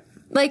saying? Yeah.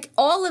 Like,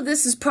 all of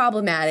this is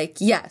problematic,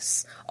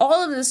 yes.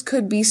 All of this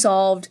could be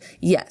solved,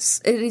 yes.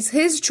 It is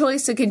his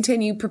choice to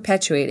continue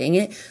perpetuating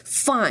it.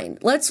 Fine.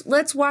 Let's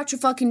watch a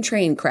fucking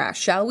train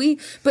crash, shall we?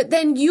 But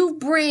then you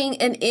bring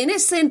an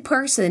innocent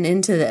person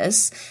into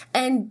this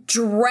and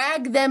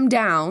drag them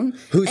down.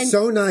 Who's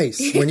so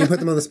nice when you put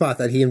them on the spot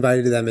that he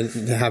invited them in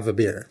to have a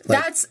beer.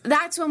 Like,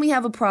 that's when we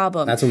have a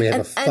problem. That's when we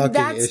have a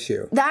fucking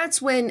issue.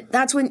 That's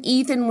when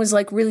Ethan was,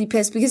 like, really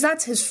pissed because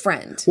that's his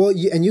friend. Well,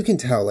 and you can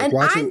tell, like, and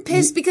watching. I'm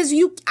pissed because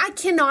I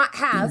cannot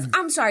have,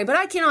 I'm sorry, but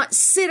I cannot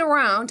sit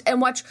around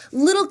and watch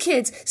little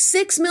kids,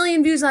 6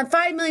 million views on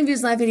 5 million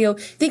views on that video,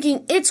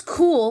 thinking it's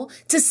cool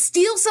to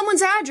steal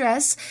someone's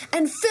address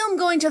and film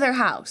going to their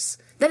house.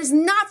 That is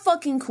not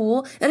fucking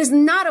cool. That is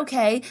not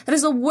okay. That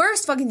is the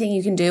worst fucking thing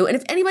you can do. And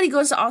if anybody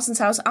goes to Austin's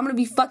house, I'm going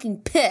to be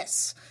fucking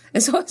pissed.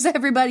 And so is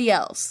everybody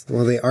else.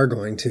 Well, they are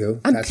going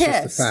to. I'm That's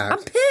pissed. just the fact.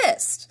 I'm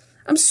pissed.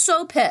 I'm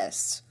so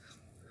pissed.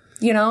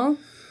 You know?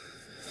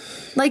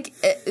 Like,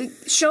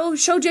 show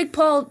Jake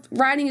Paul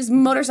riding his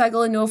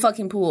motorcycle into a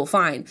fucking pool,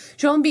 fine.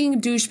 Show him being a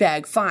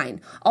douchebag,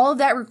 fine. All of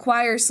that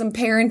requires some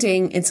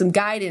parenting and some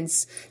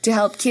guidance to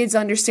help kids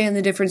understand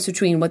the difference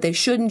between what they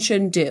should and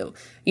shouldn't do,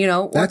 you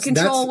know, or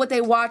control what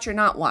they watch or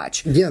not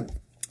watch. Yeah.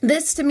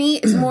 This, to me,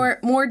 is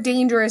more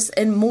dangerous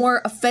and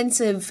more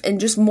offensive and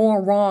just more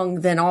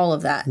wrong than all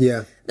of that.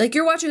 Yeah. Like,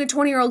 you're watching a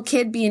 20-year-old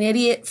kid be an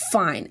idiot,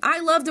 fine.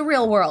 I love The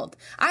Real World.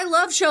 I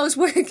love shows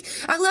where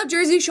I love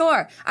Jersey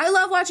Shore. I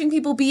love watching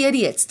people be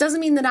idiots. Doesn't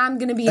mean that I'm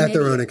going to be an idiot.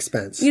 At their own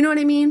expense. You know what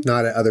I mean?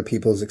 Not at other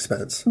people's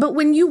expense. But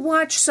when you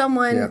watch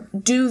someone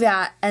do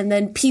that and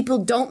then people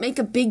don't make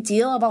a big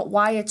deal about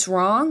why it's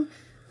wrong,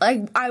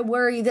 like, I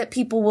worry that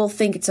people will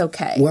think it's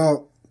okay.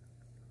 Well,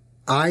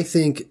 I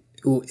think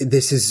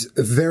this is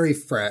very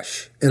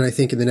fresh, and I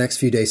think in the next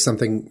few days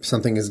something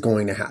is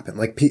going to happen.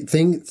 Like,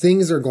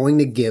 things are going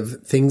to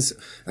give things.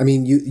 I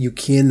mean, you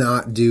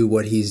cannot do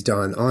what he's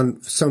done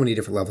on so many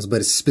different levels,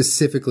 but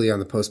specifically on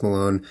the Post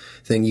Malone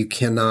thing, you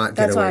cannot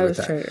get away with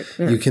that. Triggered.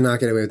 Yeah. You cannot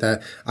get away with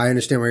that. I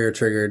understand why you're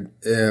triggered.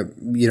 There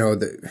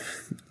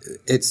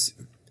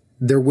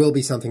will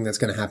be something that's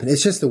going to happen.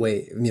 It's just the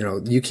way,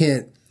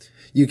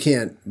 you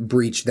can't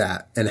breach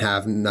that and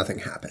have nothing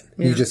happen.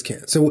 Yeah. You just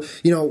can't. So,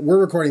 we're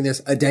recording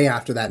this a day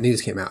after that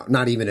news came out.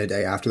 Not even a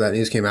day after that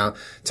news came out.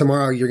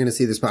 Tomorrow, you're going to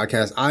see this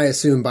podcast. I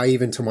assume by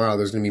even tomorrow,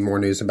 there's going to be more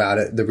news about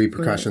it, the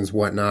repercussions,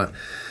 whatnot.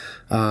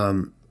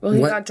 Well, he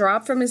got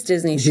dropped from his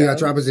Disney show. He got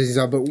dropped from his Disney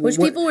show. But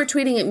people were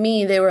tweeting at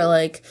me. They were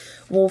like,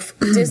 well,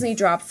 Disney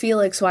dropped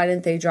Felix. Why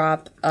didn't they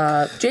drop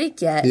Jake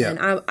yet? Yeah.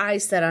 And I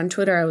said on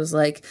Twitter, I was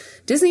like,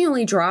 Disney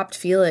only dropped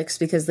Felix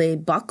because they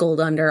buckled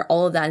under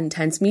all of that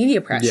intense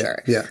media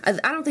pressure. Yeah. I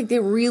don't think they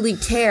really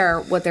care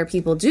what their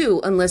people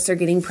do unless they're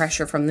getting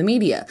pressure from the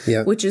media,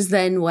 which is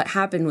then what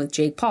happened with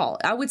Jake Paul.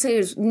 I would say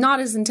it's not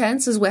as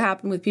intense as what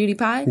happened with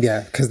PewDiePie.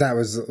 Yeah, because that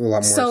was a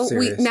lot more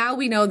serious. So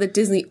we know that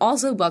Disney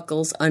also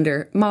buckles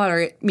under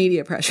moderate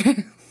media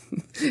pressure.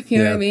 You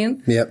know what I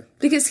mean? Yep.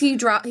 Because he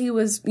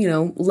was,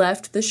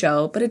 left the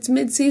show, but it's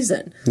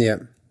mid-season.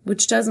 Yep.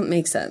 Which doesn't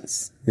make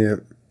sense. Yep.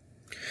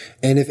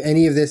 And if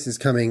any of this is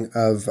coming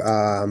of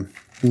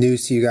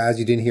news to you guys,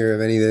 you didn't hear of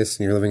any of this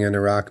and you're living under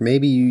a rock,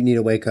 maybe you need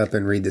to wake up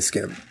and read the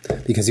Skim,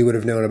 because you would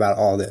have known about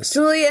all this.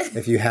 Julia.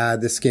 If you had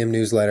the Skim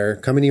newsletter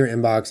come into your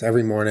inbox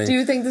every morning. Do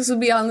you think this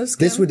would be on the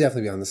Skim? This would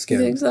definitely be on the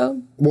Skim. You think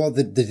so? Well,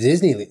 the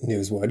Disney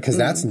news would, because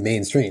that's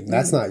mainstream.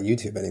 That's not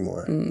YouTube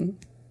anymore.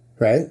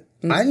 Right?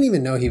 I didn't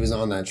even know he was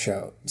on that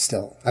show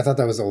still. I thought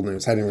that was old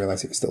news. I didn't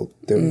realize he was still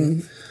doing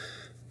it.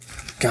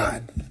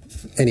 God.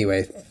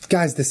 Anyway,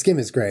 guys, the Skim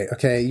is great,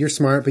 okay? You're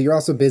smart, but you're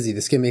also busy.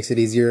 The Skim makes it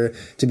easier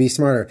to be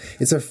smarter.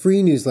 It's a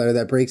free newsletter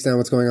that breaks down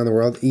what's going on in the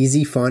world.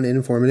 Easy, fun, and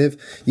informative.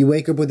 You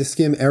wake up with the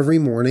Skim every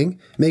morning.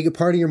 Make it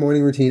part of your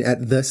morning routine at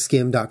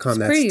theskim.com.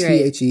 That's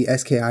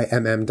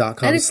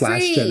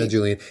TheSkimm.com/Jenna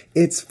Julian.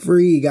 It's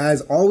free,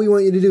 guys. All we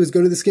want you to do is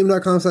go to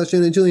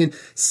theskim.com/Jenna Julian,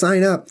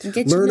 sign up,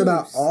 learn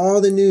about all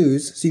the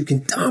news so you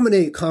can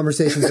dominate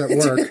conversations at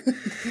work.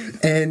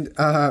 And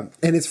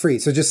it's free.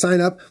 So just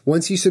sign up.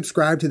 Once you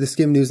subscribe to the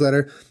Skim newsletter,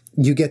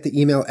 you get the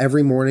email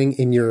every morning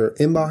in your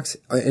inbox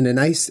in a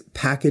nice,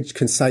 packaged,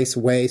 concise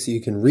way so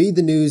you can read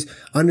the news,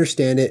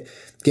 understand it,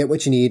 get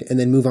what you need, and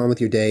then move on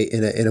with your day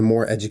in a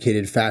more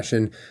educated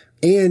fashion.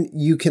 And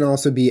you can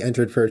also be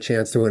entered for a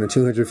chance to win a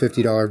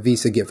 $250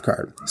 Visa gift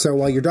card. So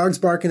while your dog's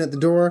barking at the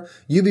door,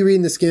 you be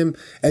reading the Skim,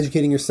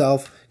 educating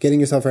yourself, getting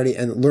yourself ready,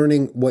 and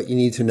learning what you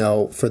need to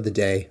know for the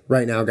day.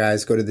 Right now,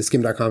 guys, go to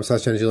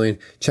theskim.com/Jenna Julian.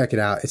 Check it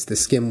out. It's the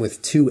Skim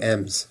with 2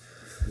 M's.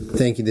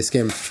 Thank you, the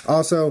Skim.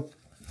 Also,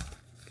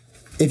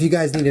 if you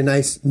guys need a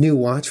nice new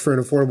watch for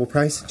an affordable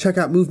price, check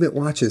out Movement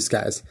Watches,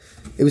 guys.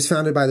 It was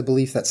founded by the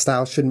belief that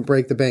style shouldn't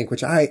break the bank,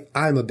 which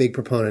I'm a big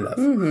proponent of.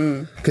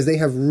 Because they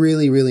have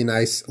really, really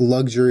nice,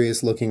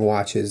 luxurious-looking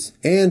watches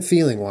and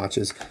feeling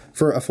watches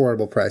for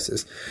affordable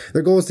prices.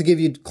 Their goal is to give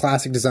you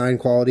classic design,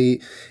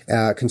 quality,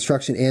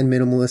 construction, and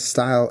minimalist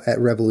style at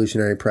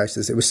revolutionary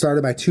prices. It was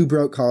started by 2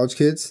 broke college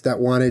kids that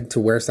wanted to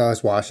wear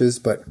stylish watches,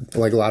 but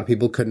like a lot of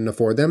people couldn't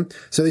afford them.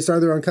 So they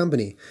started their own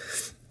company.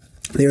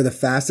 They are the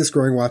fastest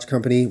growing watch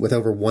company with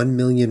over 1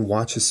 million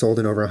watches sold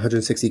in over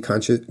 160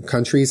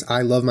 countries.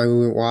 I love my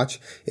Movement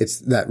watch. It's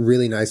that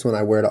really nice one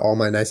I wear to all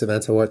my nice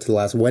events. I wore it to the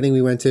last wedding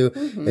we went to.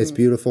 It's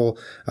beautiful.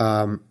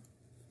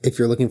 If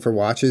you're looking for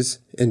watches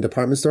in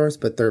department stores,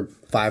 but they're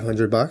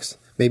 $500,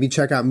 maybe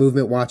check out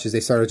Movement Watches.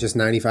 They start at just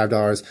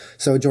 $95.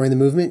 So join the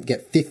movement,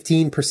 get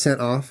 15%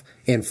 off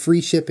and free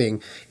shipping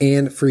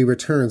and free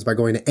returns by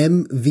going to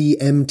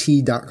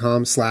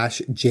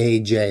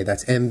mvmt.com/JJ.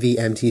 That's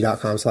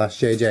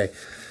mvmt.com/JJ.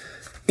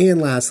 And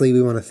lastly,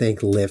 we want to thank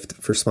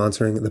Lyft for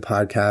sponsoring the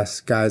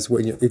podcast. Guys,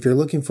 if you're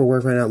looking for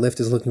work right now, Lyft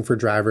is looking for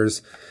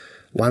drivers.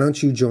 Why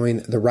don't you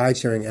join the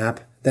ride-sharing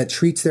app that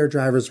treats their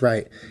drivers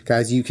right?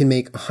 Guys, you can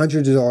make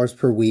hundreds of dollars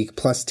per week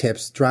plus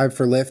tips. Drive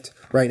for Lyft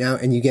right now,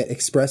 and you get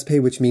express pay,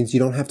 which means you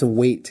don't have to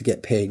wait to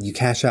get paid. You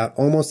cash out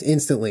almost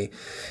instantly,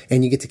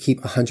 and you get to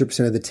keep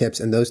 100% of the tips,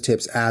 and those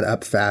tips add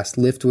up fast.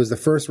 Lyft was the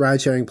first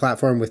ride-sharing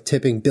platform with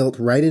tipping built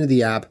right into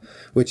the app,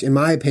 which in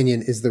my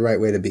opinion is the right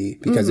way to be,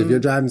 because if you're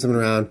driving someone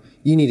around,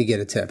 you need to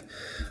get a tip.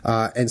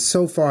 And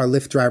so far,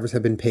 Lyft drivers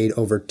have been paid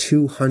over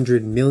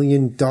 $200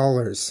 million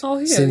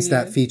since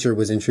that feature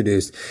was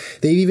introduced.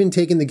 They've even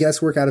taken the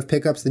guesswork out of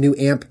pickups. The new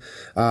AMP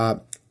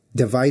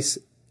device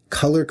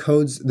color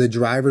codes the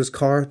driver's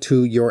car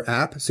to your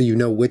app, so you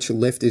know which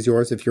Lyft is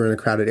yours if you're in a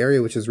crowded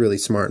area, which is really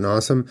smart and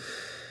awesome.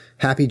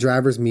 Happy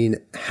drivers mean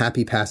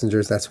happy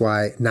passengers. That's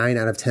why 9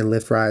 out of 10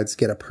 Lyft rides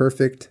get a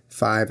perfect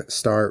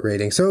 5-star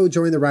rating. So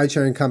join the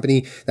ride-sharing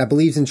company that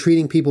believes in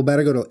treating people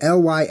better. Go to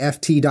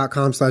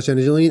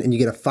lyft.com/Jenna Julian and you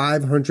get a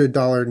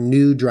 $500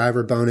 new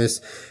driver bonus.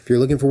 If you're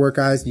looking for work,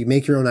 guys, you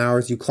make your own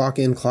hours. You clock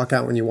in, clock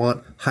out when you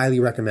want.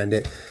 Highly recommend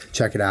it.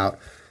 Check it out.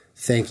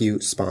 Thank you,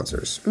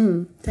 sponsors.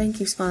 Thank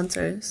you,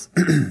 sponsors.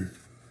 I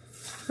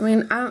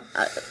mean, I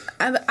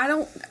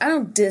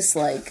don't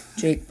dislike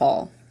Jake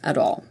Paul at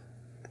all.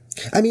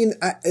 I mean,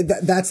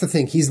 that's the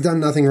thing. He's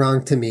done nothing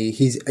wrong to me.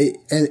 He's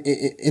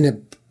in a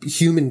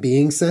human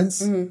being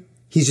sense.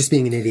 He's just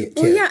being an idiot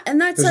kid. Well, yeah,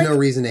 and that's there's no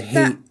reason to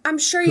hate. I'm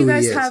sure you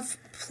guys have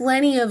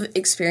plenty of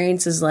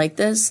experiences like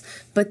this,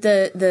 but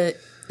the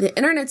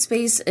internet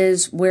space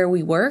is where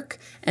we work,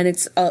 and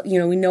it's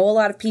we know a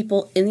lot of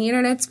people in the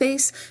internet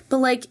space, but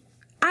like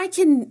I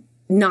can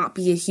not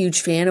be a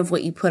huge fan of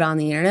what you put on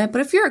the internet, but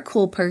if you're a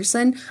cool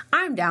person,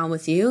 I'm down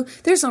with you.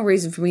 There's no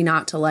reason for me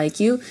not to like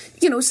you.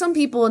 Some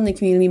people in the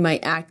community might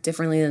act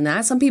differently than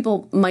that. Some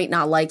people might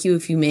not like you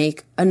if you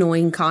make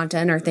annoying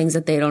content or things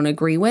that they don't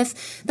agree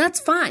with. That's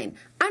fine.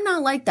 I'm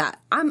not like that.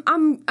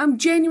 I'm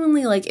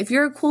genuinely like, if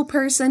you're a cool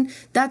person,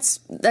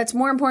 that's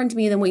more important to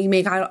me than what you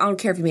make. I don't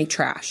care if you make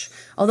trash.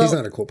 Although he's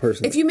not a cool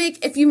person. If you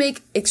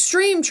make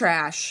extreme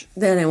trash,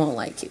 then I won't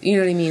like you. You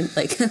know what I mean?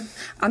 Like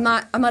I'm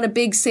not a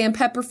big Sam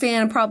Pepper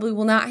fan. I probably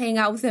will not hang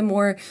out with him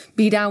or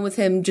be down with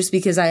him just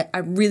because I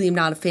really am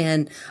not a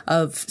fan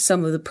of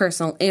some of the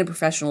personal and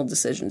professional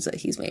decisions that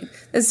he's made.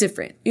 That's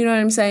different. You know what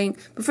I'm saying?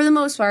 But for the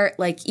most part,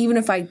 like even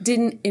if I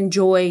didn't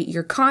enjoy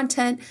your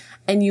content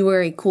and you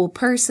were a cool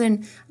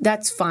person,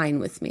 that's fine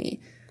with me.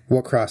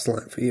 What crossed the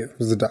line for you?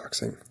 Was the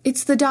doxing?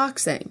 It's the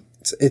doxing.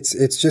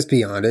 It's just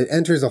beyond. It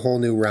enters a whole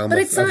new realm but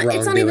of it's not wrongdoing.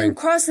 it's not even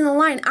crossing the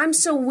line. I'm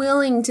so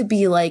willing to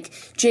be like,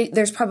 Jake,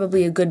 there's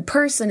probably a good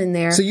person in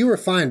there. So you were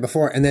fine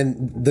before, and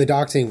then the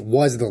doxing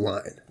was the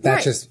line. That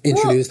Right. just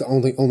introduced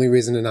the only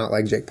reason to not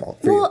like Jake Paul.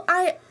 For you. Well,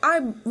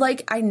 I'm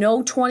like, I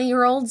know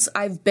 20-year-olds.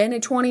 I've been a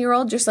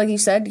 20-year-old, just like you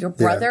said, your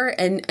brother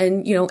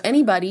and you know,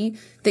 anybody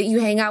that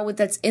you hang out with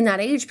that's in that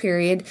age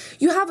period,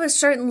 you have a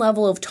certain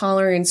level of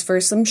tolerance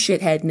for some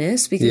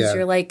shitheadness because Yeah.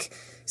 you're like,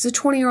 he's a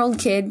 20-year-old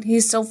kid.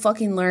 He's still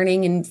fucking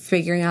learning and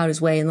figuring out his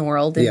way in the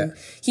world. And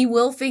he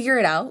will figure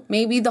it out,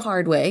 maybe the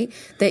hard way,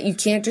 that you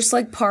can't just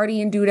like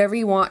party and do whatever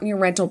you want in your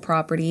rental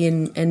property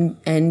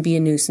and be a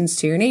nuisance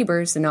to your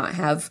neighbors and not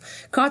have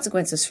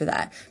consequences for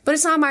that. But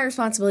it's not my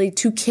responsibility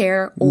to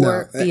care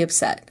or be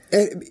upset.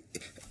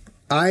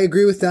 I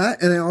agree with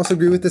that, and I also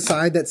agree with the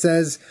side that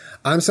says,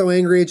 I'm so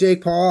angry at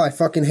Jake Paul, I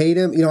fucking hate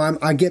him. You know,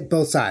 I get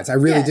both sides. I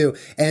really do.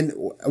 And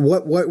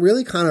what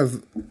really kind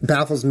of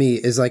baffles me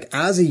is, like,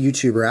 as a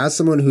YouTuber, as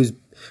someone who's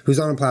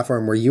on a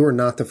platform where you are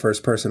not the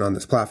first person on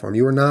this platform,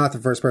 you are not the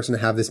first person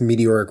to have this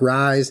meteoric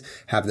rise,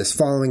 have this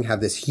following,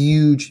 have this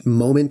huge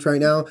moment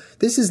right now.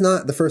 This is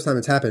not the first time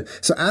it's happened.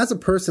 So as a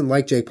person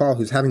like Jake Paul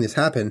who's having this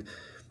happen,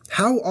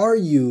 how are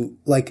you,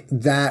 like,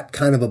 that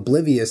kind of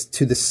oblivious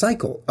to the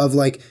cycle of,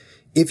 like,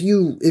 if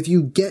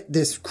you get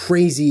this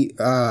crazy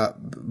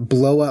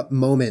blow up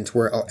moment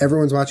where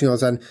everyone's watching all of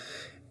a sudden,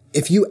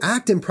 if you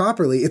act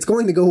improperly, it's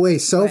going to go away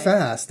so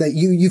fast that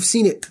you've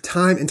seen it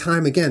time and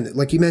time again.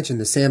 Like you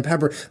mentioned, the Sam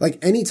Pepper, like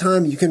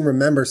anytime you can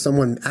remember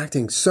someone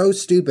acting so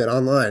stupid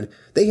online,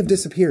 they have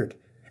disappeared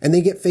and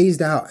they get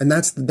phased out. And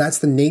that's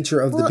the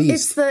nature of the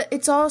beast.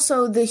 It's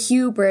also the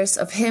hubris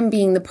of him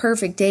being the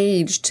perfect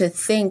age to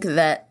think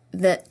that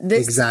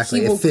this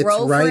exactly he will it fits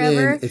grow right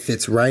forever. it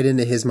fits right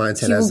into his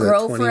mindset He will as a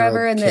grow 20-year-old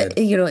forever, and kid.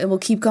 that, you know, it will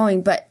keep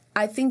going. But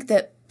I think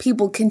that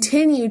people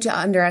continue to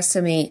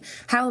underestimate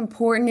how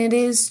important it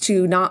is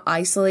to not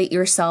isolate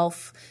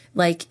yourself,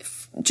 like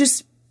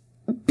just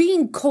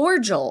being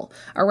cordial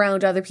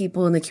around other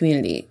people in the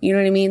community. You know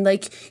what I mean?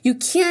 Like, you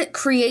can't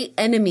create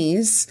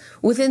enemies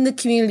within the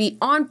community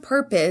on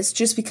purpose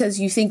just because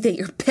you think that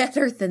you're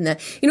better than them.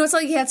 You know, it's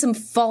like you had some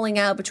falling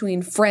out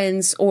between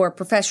friends or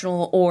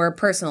professional or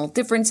personal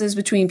differences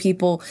between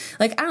people.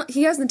 Like,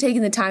 he hasn't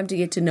taken the time to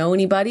get to know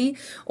anybody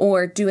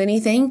or do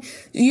anything.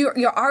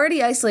 You're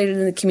already isolated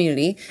in the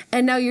community,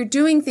 and now you're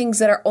doing things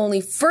that are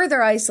only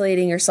further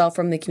isolating yourself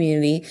from the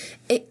community.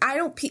 I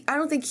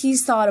don't think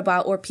he's thought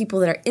about, or people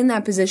that are in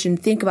that position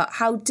think about,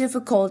 how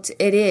difficult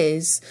it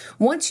is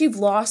once you've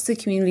lost the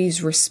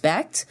community's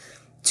respect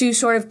to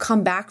sort of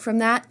come back from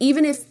that,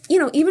 even if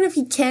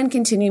he can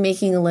continue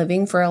making a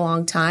living for a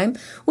long time,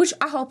 which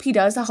I hope he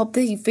does. I hope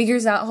that he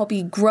figures out, I hope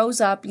he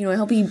grows up, I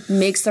hope he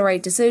makes the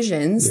right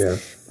decisions. Yeah.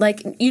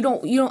 Like, I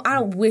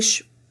don't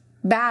wish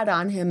bad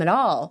on him at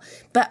all,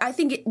 but I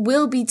think it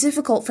will be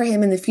difficult for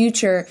him in the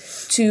future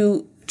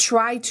to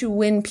try to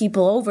win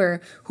people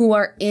over who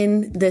are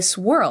in this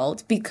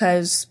world,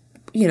 because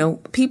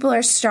people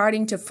are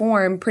starting to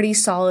form pretty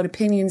solid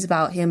opinions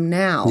about him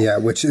now. Yeah,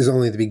 which is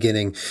only the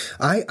beginning.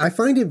 I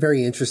find it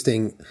very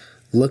interesting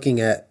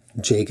looking at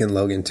Jake and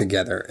Logan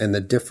together and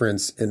the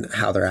difference in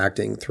how they're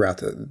acting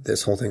throughout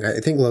this whole thing.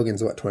 I think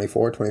Logan's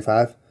 24,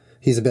 25?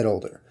 He's a bit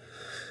older.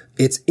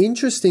 It's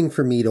interesting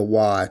for me to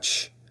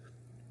watch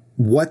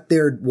what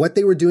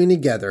they were doing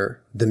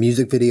together, the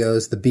music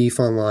videos, the beef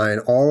online,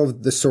 all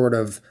of the sort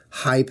of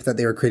hype that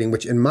they were creating,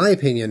 which in my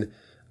opinion,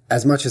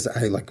 as much as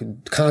I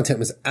content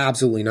was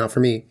absolutely not for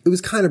me, it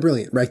was kind of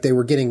brilliant, right? They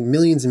were getting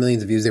millions and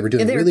millions of views. They were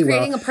doing really well. They were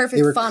creating a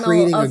perfect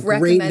funnel of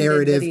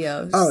recommended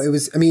videos. Oh, it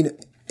was pretty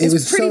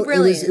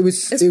brilliant. It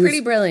was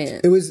pretty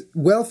brilliant. It was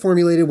well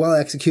formulated, well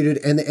executed,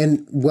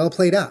 and well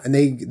played out. And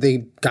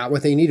they got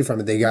what they needed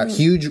from it. They got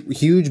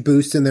huge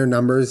boosts in their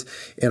numbers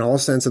in all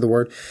sense of the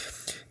word.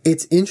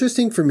 It's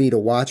interesting for me to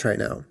watch right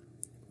now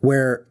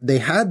where they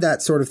had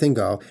that sort of thing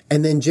go,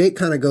 and then Jake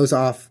kind of goes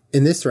off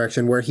in this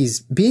direction where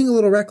he's being a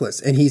little reckless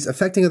and he's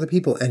affecting other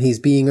people and he's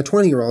being a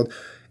 20-year-old,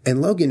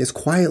 and Logan is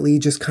quietly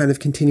just kind of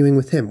continuing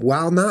with him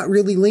while not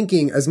really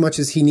linking as much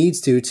as he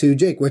needs to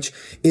Jake, which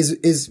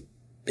is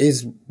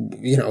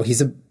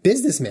he's a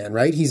businessman,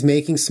 right? He's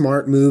making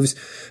smart moves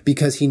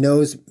because he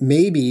knows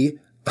maybe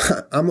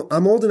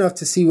I'm old enough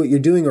to see what you're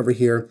doing over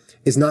here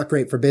is not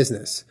great for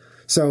business.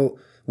 So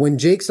when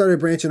Jake started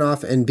branching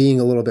off and being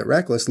a little bit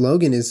reckless,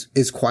 Logan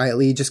is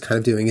quietly just kind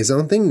of doing his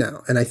own thing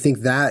now. And I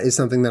think that is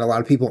something that a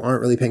lot of people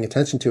aren't really paying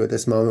attention to at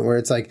this moment, where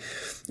it's like,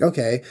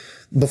 okay,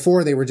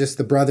 before they were just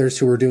the brothers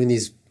who were doing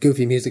these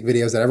goofy music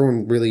videos that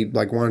everyone really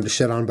wanted to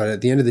shit on. But at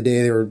the end of the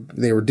day,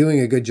 they were doing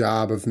a good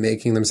job of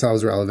making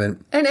themselves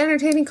relevant. And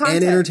entertaining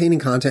content.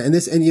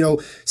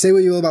 And say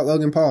what you will about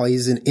Logan Paul.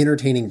 He's an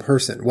entertaining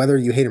person, whether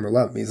you hate him or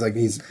love him.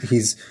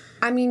 He's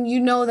I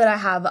mean, that I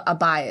have a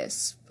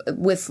bias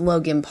with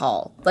Logan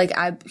Paul.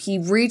 He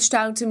reached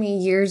out to me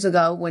years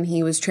ago when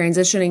he was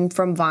transitioning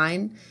from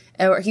Vine,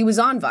 or he was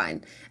on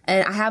Vine,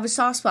 And I have a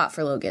soft spot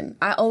for Logan.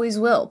 I always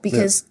will,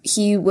 because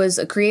he was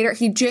a creator.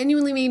 He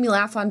genuinely made me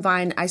laugh on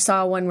Vine. I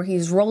saw one where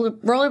he's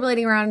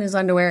rollerblading around in his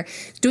underwear,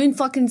 doing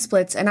fucking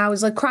splits, and I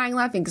was like crying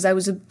laughing because I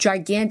was a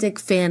gigantic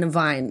fan of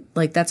Vine.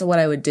 Like, that's what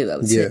I would do. I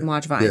would sit and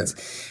watch Vines.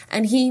 Yeah.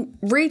 And he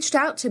reached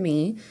out to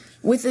me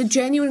with a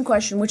genuine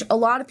question, which a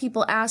lot of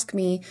people ask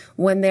me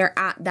when they're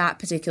at that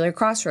particular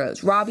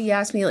crossroads. Robbie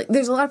asked me, like,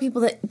 there's a lot of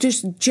people that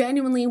just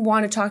genuinely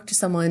want to talk to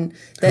someone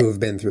that, who have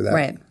been through that.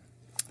 Right.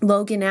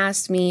 Logan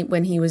asked me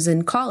when he was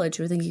in college,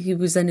 I think he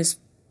was in his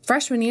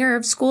freshman year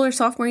of school or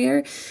sophomore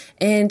year,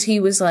 and he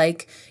was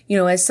like, you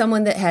know, as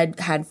someone that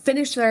had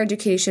finished their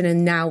education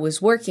and now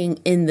was working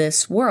in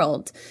this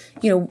world,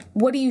 you know,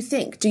 what do you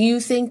think? Do you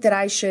think that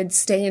I should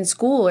stay in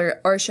school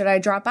or should I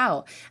drop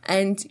out?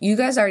 And you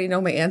guys already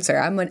know my answer.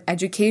 I'm an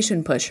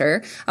education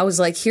pusher. I was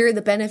like, here are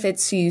the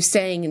benefits to you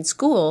staying in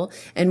school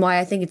and why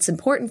I think it's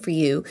important for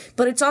you,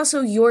 but it's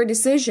also your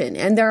decision.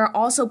 And there are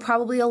also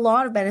probably a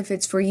lot of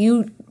benefits for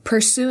you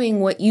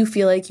pursuing what you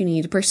feel like you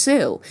need to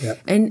pursue.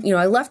 Yep. And, you know,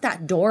 I left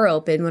that door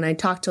open when I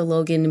talked to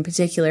Logan in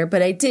particular,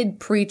 but I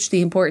did preach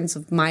the importance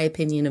of my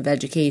opinion of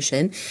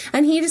education.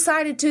 And he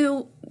decided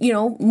to, you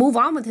know, move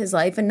on with his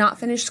life and not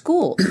finish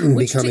school.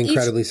 Become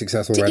incredibly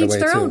successful right away,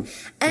 too.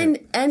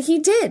 And he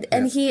did.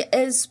 And he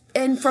is,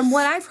 and from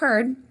what I've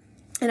heard,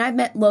 and I've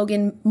met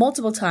Logan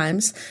multiple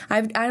times,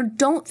 I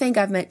don't think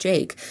I've met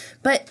Jake,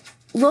 but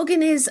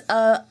Logan is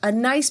a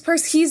nice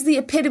person. He's the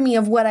epitome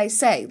of what I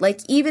say. Like,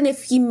 even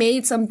if he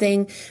made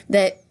something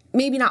that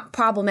maybe not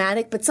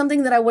problematic, but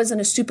something that I wasn't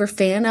a super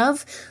fan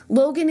of,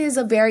 Logan is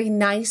a very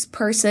nice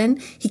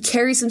person. He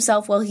carries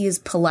himself well. He is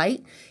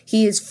polite.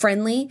 He is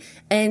friendly.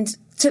 And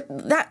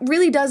that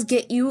really does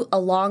get you a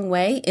long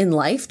way in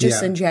life,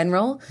 just in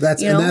general.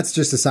 And that's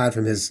just aside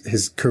from his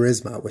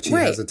charisma, which he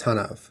has a ton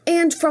of.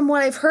 And from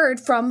what I've heard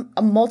from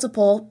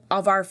multiple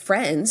of our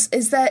friends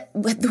is that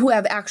who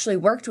have actually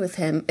worked with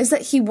him is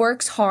that he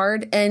works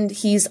hard and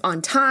he's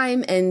on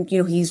time and, you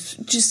know, he's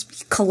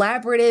just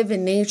collaborative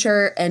in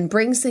nature and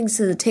brings things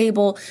to the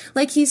table.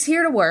 Like, he's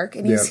here to work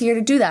and he's here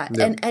to do that.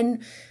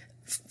 And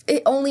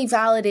it only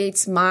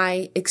validates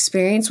my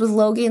experience with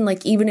Logan.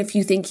 Like, even if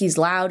you think he's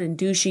loud and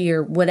douchey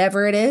or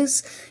whatever it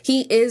is,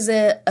 he is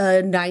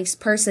a nice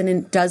person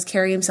and does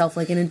carry himself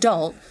like an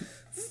adult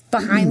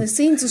behind the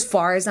scenes, as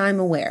far as I'm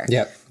aware.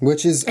 Yeah,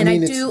 which is,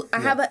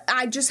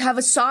 I just have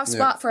a soft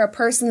spot for a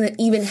person that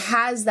even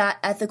has that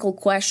ethical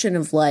question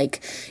of,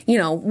 like, you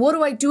know, what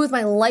do I do with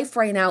my life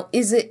right now?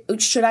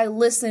 Should I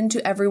listen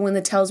to everyone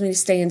that tells me to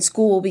stay in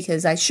school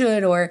because I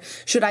should, or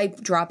should I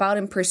drop out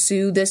and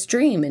pursue this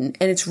dream? And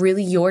it's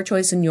really your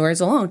choice and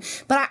yours alone.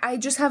 But I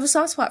just have a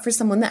soft spot for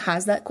someone that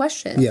has that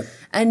question. Yeah.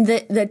 And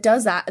that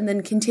does that and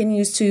then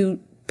continues to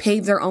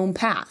pave their own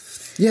path.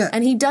 Yeah.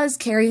 And he does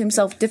carry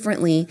himself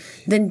differently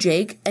than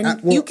Jake. And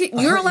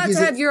you're allowed to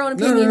have your own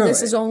opinion. No.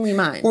 This is only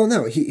mine. Well,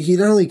 no, he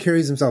not only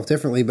carries himself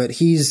differently, but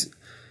he's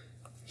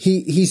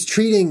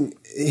treating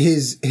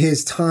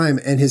his time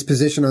and his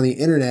position on the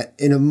internet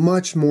in a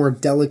much more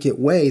delicate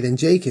way than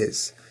Jake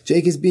is.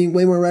 Jake is being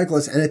way more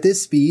reckless. And at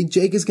this speed,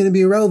 Jake is going to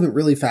be irrelevant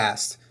really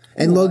fast.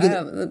 And Logan,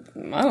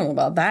 I don't know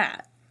about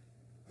that.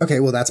 Okay,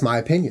 well, that's my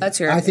opinion. That's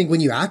your opinion. I think when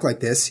you act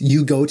like this,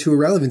 you go to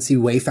irrelevancy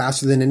way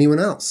faster than anyone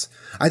else.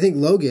 I think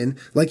Logan,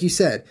 like you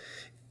said,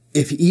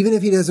 even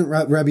if he doesn't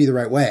rub you the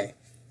right way,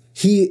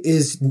 he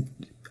is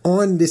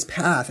on this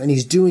path and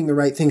he's doing the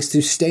right things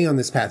to stay on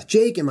this path.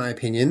 Jake, in my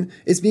opinion,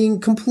 is being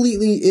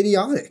completely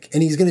idiotic,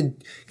 and he's going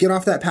to get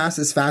off that path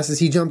as fast as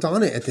he jumped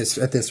on it at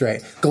this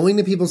rate. Going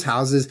to people's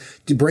houses,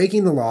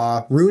 breaking the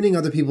law, ruining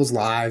other people's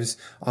lives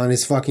on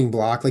his fucking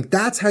block. Like,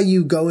 that's how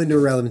you go into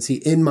irrelevancy,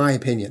 in my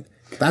opinion.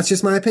 That's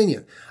just my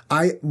opinion.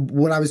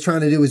 What I was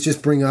trying to do was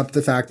just bring up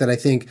the fact that I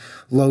think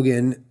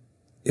Logan,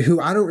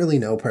 who I don't really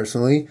know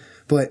personally,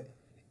 but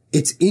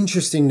it's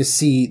interesting to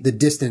see the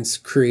distance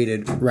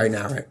created right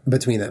now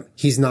between them.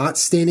 He's not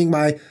standing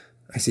by.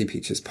 I see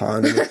Peach's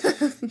paw.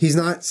 He's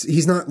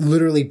not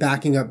literally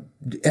backing up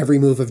every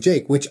move of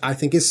Jake, which I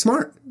think is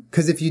smart.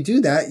 Because if you do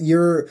that,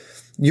 you're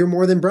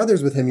more than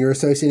brothers with him. You're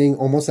associating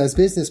almost as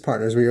business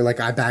partners, where you're like,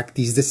 I back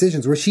these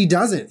decisions, where she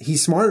doesn't.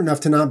 He's smart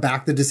enough to not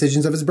back the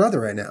decisions of his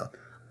brother right now.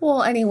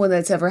 Well, anyone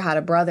that's ever had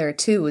a brother,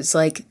 too, is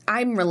like,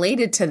 I'm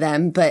related to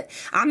them, but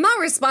I'm not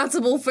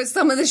responsible for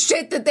some of the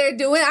shit that they're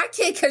doing. I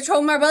can't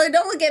control my brother.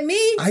 Don't look at me.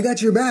 I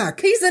got your back.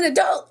 He's an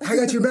adult. I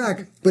got your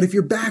back. But if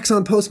your back's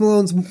on Post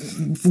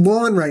Malone's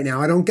lawn right now,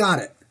 I don't got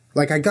it.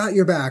 Like, I got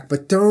your back,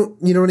 but don't,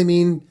 you know what I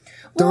mean?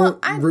 Don't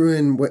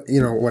ruin what,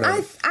 you know,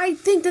 whatever. I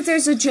think that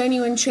there's a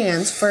genuine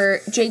chance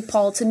for Jake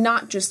Paul to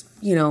not just,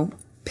 you know,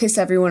 piss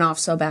everyone off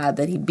so bad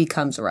that he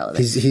becomes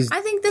irrelevant.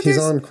 He's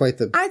on quite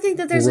the I think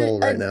that there's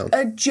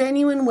a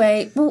genuine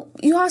way. Well,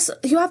 you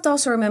have to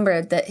also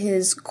remember that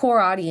his core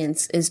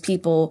audience is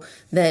people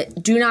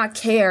that do not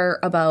care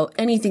about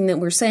anything that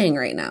we're saying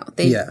right now.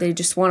 They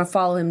just want to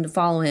follow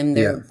him.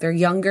 They're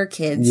younger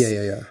kids.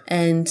 Yeah.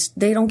 And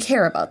they don't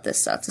care about this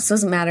stuff. This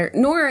doesn't matter.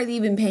 Nor are they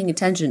even paying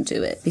attention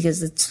to it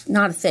because it's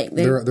not a thing.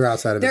 They're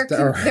outside of his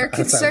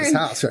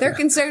house. They're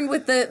concerned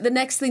with the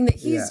next thing that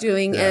he's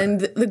doing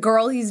and the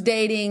girl he's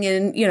dating fighting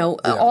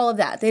and, all of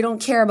that. They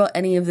don't care about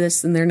any of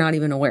this and they're not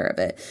even aware of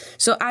it.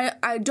 So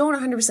I don't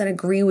 100%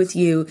 agree with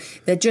you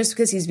that just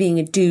because he's being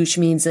a douche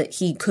means that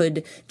he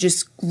could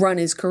just run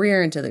his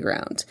career into the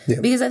ground. Yeah.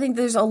 Because I think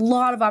there's a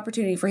lot of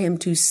opportunity for him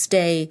to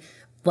stay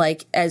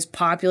like as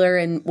popular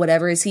and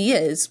whatever as he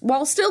is,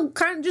 while still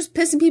kind of just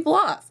pissing people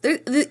off.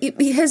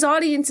 His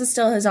audience is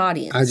still his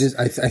audience.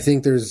 I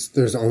think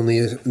there's only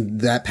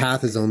that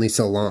path is only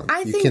so long.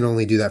 You can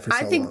only do that for so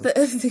long. I think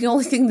the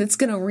only thing that's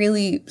going to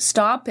really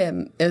stop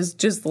him is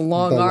just the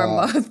long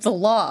arm of the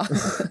law,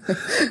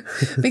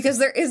 because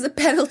there is a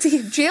penalty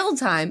of jail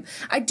time.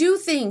 I do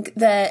think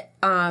that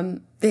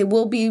they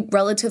will be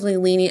relatively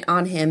lenient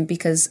on him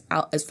because,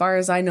 as far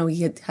as I know,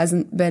 he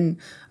hasn't been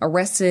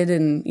arrested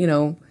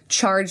and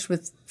charged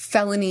with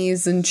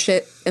felonies and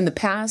shit in the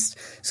past,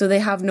 so they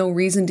have no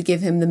reason to give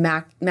him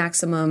the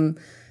maximum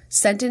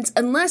sentence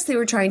unless they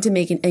were trying to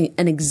make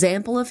an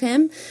example of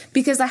him.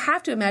 Because I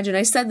have to imagine,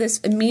 I said this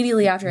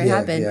immediately after it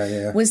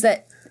happened, was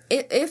that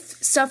if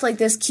stuff like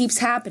this keeps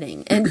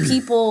happening and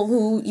people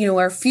who,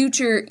 are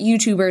future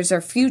YouTubers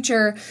or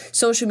future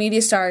social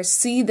media stars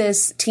see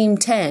this Team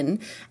 10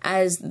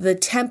 as the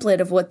template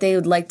of what they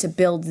would like to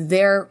build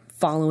their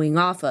following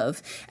off of,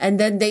 and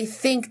then they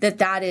think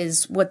that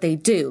is what they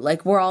do.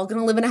 Like, we're all going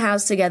to live in a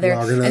house together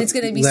and it's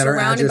going to be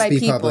surrounded by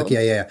people. Public.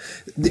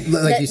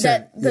 Like you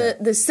said,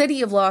 the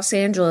city of Los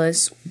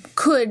Angeles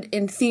could,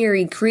 in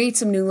theory, create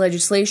some new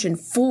legislation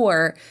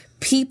for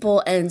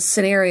people and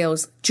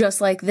scenarios just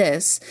like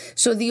this.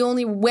 So the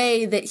only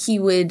way that he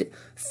would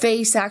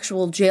face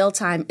actual jail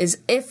time is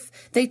if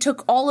they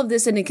took all of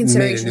this into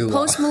consideration,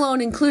 Post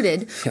Malone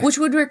included, which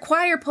would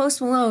require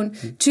Post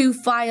Malone to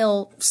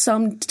file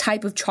some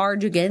type of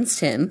charge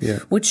against him,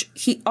 which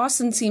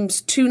Austin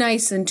seems too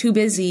nice and too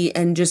busy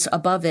and just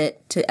above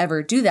it to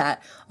ever do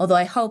that. Although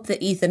I hope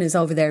that Ethan is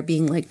over there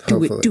being like,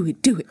 do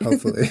it.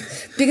 Hopefully.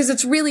 Because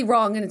it's really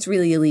wrong and it's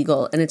really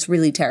illegal and it's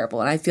really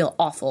terrible. And I feel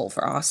awful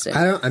for Austin.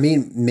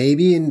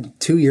 Maybe in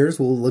 2 years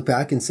we'll look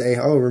back and say,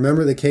 oh,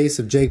 remember the case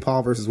of Jake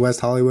Paul versus West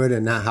Hollywood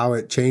and how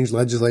it changed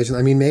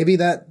legislation? Maybe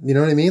that, you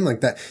know what I mean? Like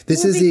that.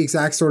 This is the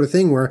exact sort of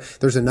thing where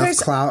there's enough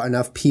clout,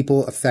 enough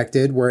people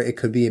affected where it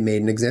could be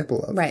made an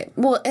example of. Right.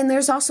 Well, and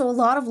there's also a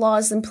lot of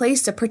laws in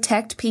place to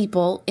protect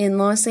people in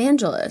Los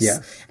Angeles. Yeah.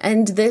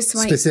 And this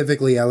might...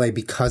 Specifically LA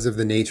because of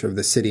the nature of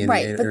the city and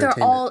right, the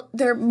but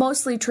they're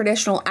mostly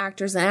traditional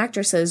actors and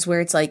actresses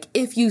where it's like,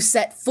 if you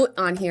set foot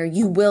on here,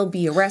 you will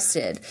be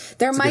arrested.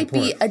 There might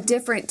be a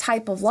different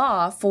type of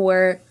law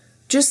for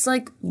just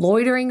like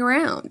loitering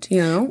around,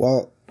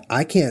 Well,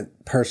 I can't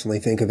personally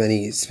think of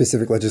any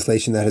specific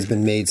legislation that has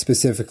been made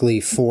specifically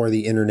for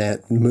the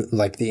internet,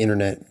 like the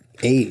internet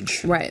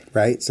age.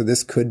 Right. So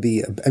this could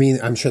be,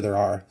 I'm sure there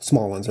are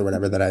small ones or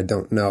whatever that I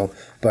don't know,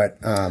 but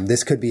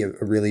this could be a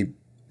really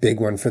big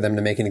one for them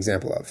to make an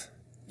example of.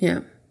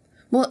 Yeah.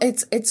 Well,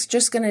 it's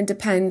just going to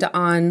depend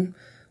on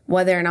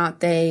whether or not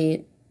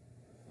they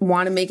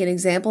want to make an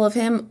example of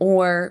him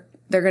or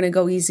they're going to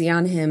go easy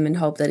on him and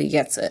hope that he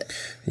gets it.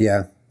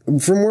 Yeah.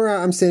 From where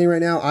I'm standing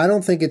right now, I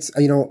don't think it's,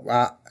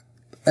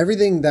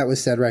 everything that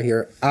was said right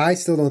here, I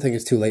still don't think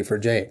it's too late for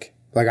Jake.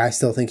 Like, I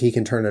still think he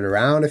can turn it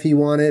around if he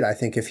wanted. I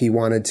think if he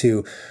wanted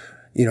to,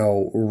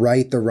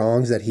 right the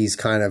wrongs that he's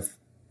kind of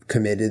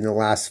committed in the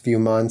last few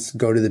months,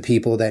 go to the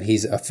people that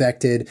he's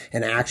affected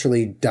and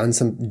actually done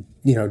some,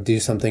 do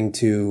something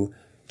to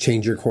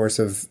change your course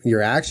of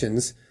your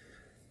actions.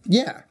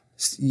 Yeah.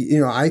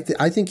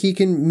 I think he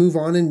can move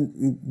on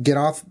and get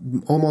off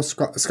almost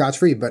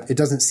scotch-free, but it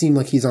doesn't seem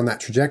like he's on that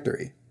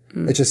trajectory.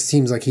 It just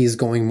seems like he's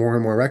going more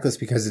and more reckless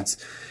because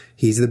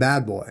he's the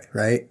bad boy,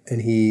 right?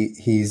 And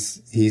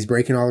he's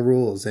breaking all the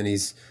rules and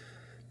he's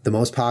the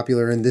most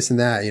popular and this and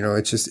that.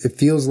 It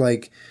feels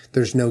like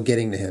there's no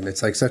getting to him.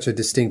 It's like such a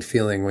distinct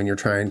feeling when you're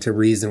trying to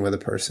reason with a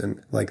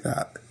person like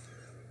that.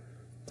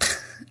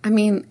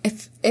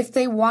 If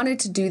they wanted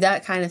to do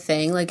that kind of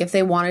thing, like if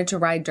they wanted to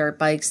ride dirt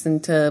bikes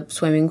into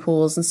swimming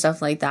pools and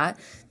stuff like that,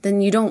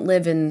 then you don't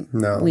live in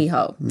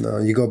WeHo. No,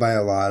 you go buy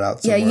a lot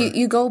out somewhere. Yeah,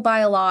 you go buy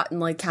a lot in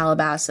like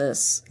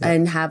Calabasas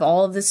and have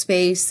all of the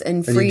space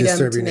and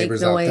freedom to make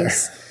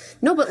noise.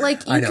 No, but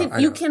like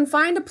you can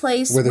find a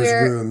place where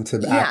there's room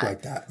to act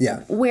like that.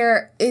 Yeah.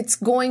 Where it's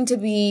going to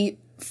be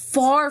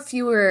far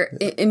fewer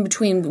in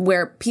between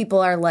where people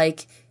are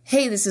like,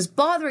 hey, this is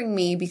bothering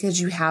me,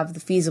 because you have the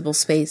feasible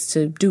space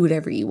to do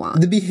whatever you want.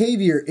 The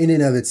behavior in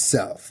and of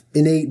itself,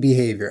 innate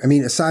behavior.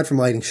 Aside from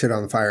lighting shit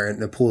on fire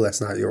in a pool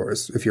that's not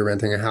yours if you're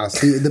renting a house,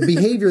 the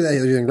behavior that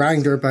you're doing,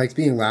 riding dirt bikes,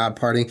 being loud,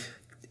 partying,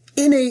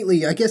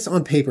 innately, I guess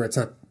on paper, it's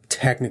not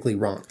technically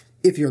wrong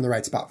if you're in the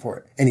right spot for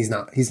it. And he's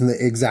not. He's in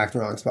the exact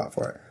wrong spot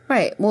for it.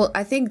 Right. Well,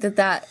 I think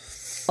that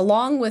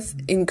along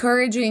with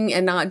encouraging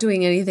and not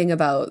doing anything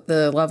about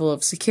the level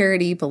of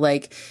security, but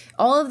like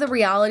all of the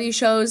reality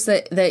shows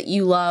that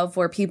you love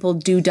where people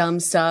do dumb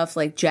stuff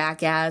like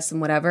Jackass and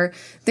whatever,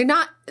 they're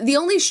not the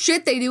only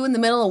shit they do in the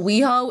middle of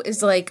WeHo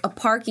is like a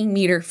parking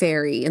meter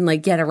fairy and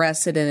like get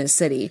arrested in a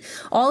city.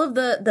 All of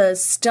the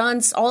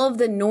stunts, all of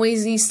the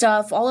noisy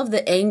stuff, all of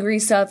the angry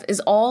stuff is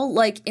all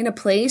like in a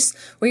place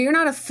where you're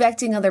not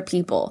affecting other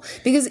people.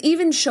 Because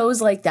even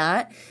shows like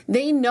that,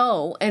 they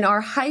know and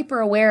are hyper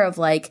aware of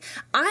like,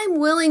 I'm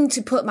willing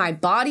to put my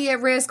body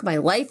at risk, my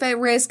life at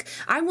risk.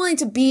 I'm willing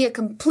to be a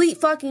complete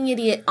fucking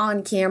idiot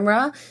on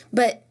camera,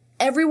 but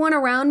everyone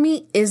around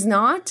me is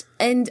not,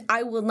 and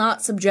I will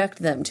not subject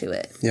them to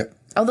it. Yep.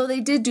 Although they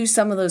did do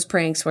some of those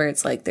pranks where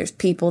it's like there's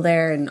people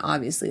there, and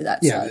obviously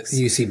that sucks.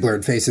 You see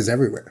blurred faces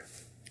everywhere.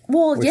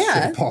 Well, which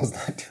yeah. Paul's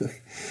not doing.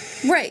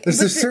 Right.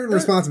 There's a certain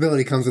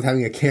responsibility comes with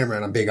having a camera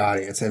and a big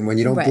audience, and when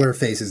you don't blur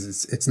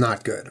faces, it's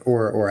not good,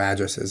 or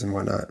addresses and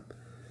whatnot.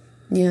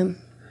 Yeah.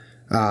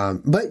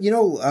 But,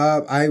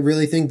 I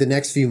really think the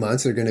next few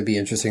months are going to be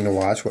interesting to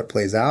watch what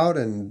plays out,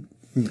 and...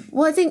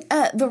 Well, I think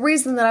the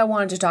reason that I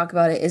wanted to talk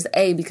about it is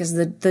because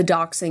the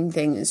doxing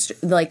thing is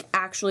like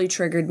actually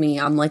triggered me.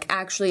 I'm like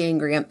actually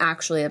angry. I'm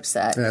actually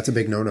upset. Yeah, that's a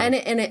big no-no. And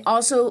it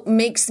also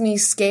makes me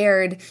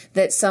scared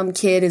that some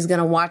kid is going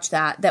to watch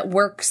that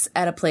works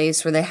at a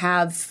place where they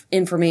have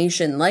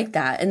information like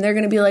that, and they're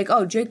going to be like,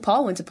 "Oh, Jake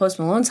Paul went to Post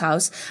Malone's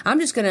house. I'm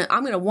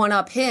gonna one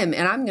up him,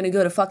 and I'm gonna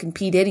go to fucking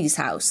P Diddy's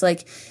house."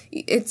 Like,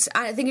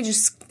 I think it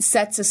just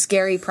sets a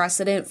scary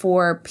precedent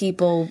for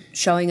people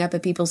showing up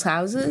at people's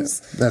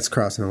houses. Yeah, that's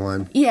crossing the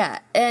line. Yeah,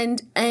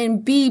 and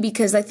B,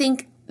 because I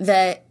think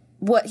that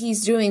what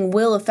he's doing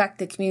will affect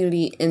the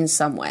community in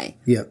some way.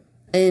 Yep.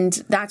 And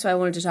that's why I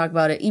wanted to talk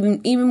about it.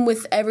 Even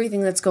with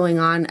everything that's going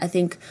on, I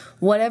think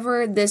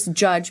whatever this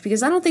judge,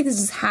 because I don't think this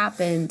has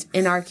happened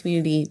in our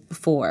community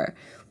before,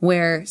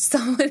 where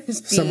someone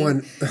is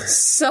being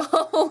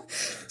so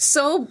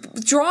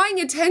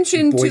drawing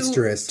attention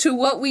boisterous to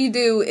what we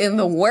do in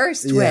the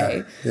worst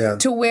way. Yeah.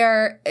 To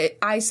where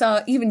I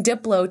saw even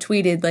Diplo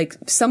tweeted, like,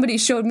 somebody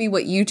showed me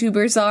what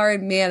YouTubers are,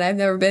 and man, I've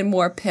never been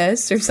more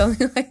pissed, or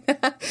something like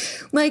that.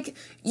 Like,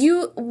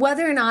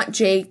 whether or not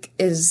Jake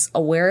is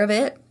aware of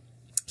it,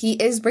 he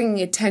is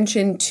bringing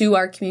attention to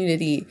our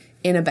community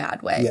in a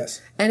bad way.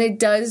 Yes. And it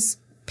does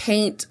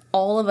paint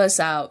all of us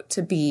out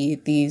to be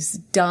these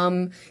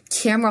dumb,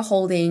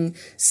 camera-holding,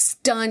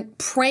 stunt,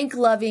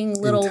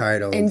 prank-loving little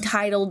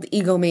entitled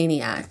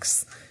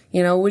egomaniacs,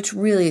 which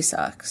really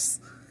sucks.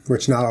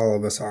 Which not all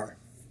of us are.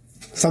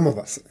 Some of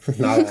us,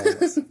 not all of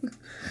us.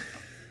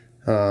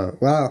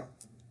 Well,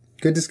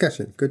 good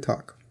discussion. Good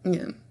talk.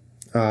 Yeah.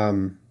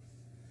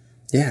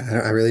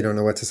 I really don't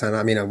know what to sign.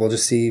 I mean, we'll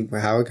just see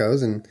how it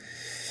goes, and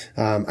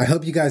I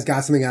hope you guys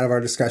got something out of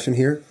our discussion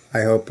here.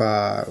 I hope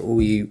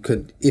we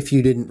could, if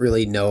you didn't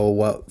really know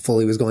what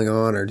fully was going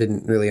on or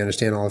didn't really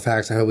understand all the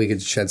facts, I hope we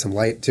could shed some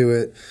light to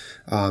it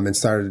and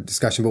start a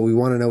discussion. But we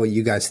want to know what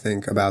you guys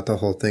think about the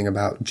whole thing,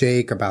 about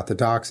Jake, about the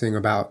doxing,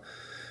 about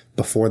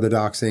before the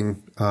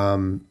doxing.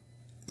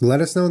 Let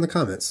us know in the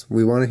comments.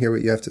 We want to hear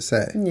what you have to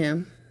say.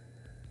 Yeah.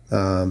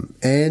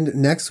 And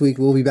next week,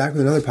 we'll be back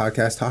with another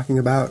podcast talking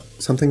about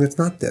something that's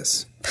not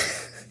this.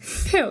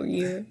 Hell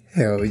yeah.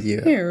 Hell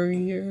yeah. Hell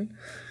yeah.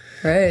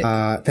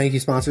 Right. Thank you,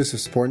 sponsors, for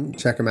supporting.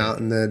 Check them out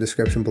in the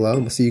description below,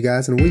 and we'll see you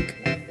guys in a week.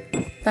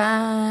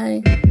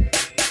 Bye.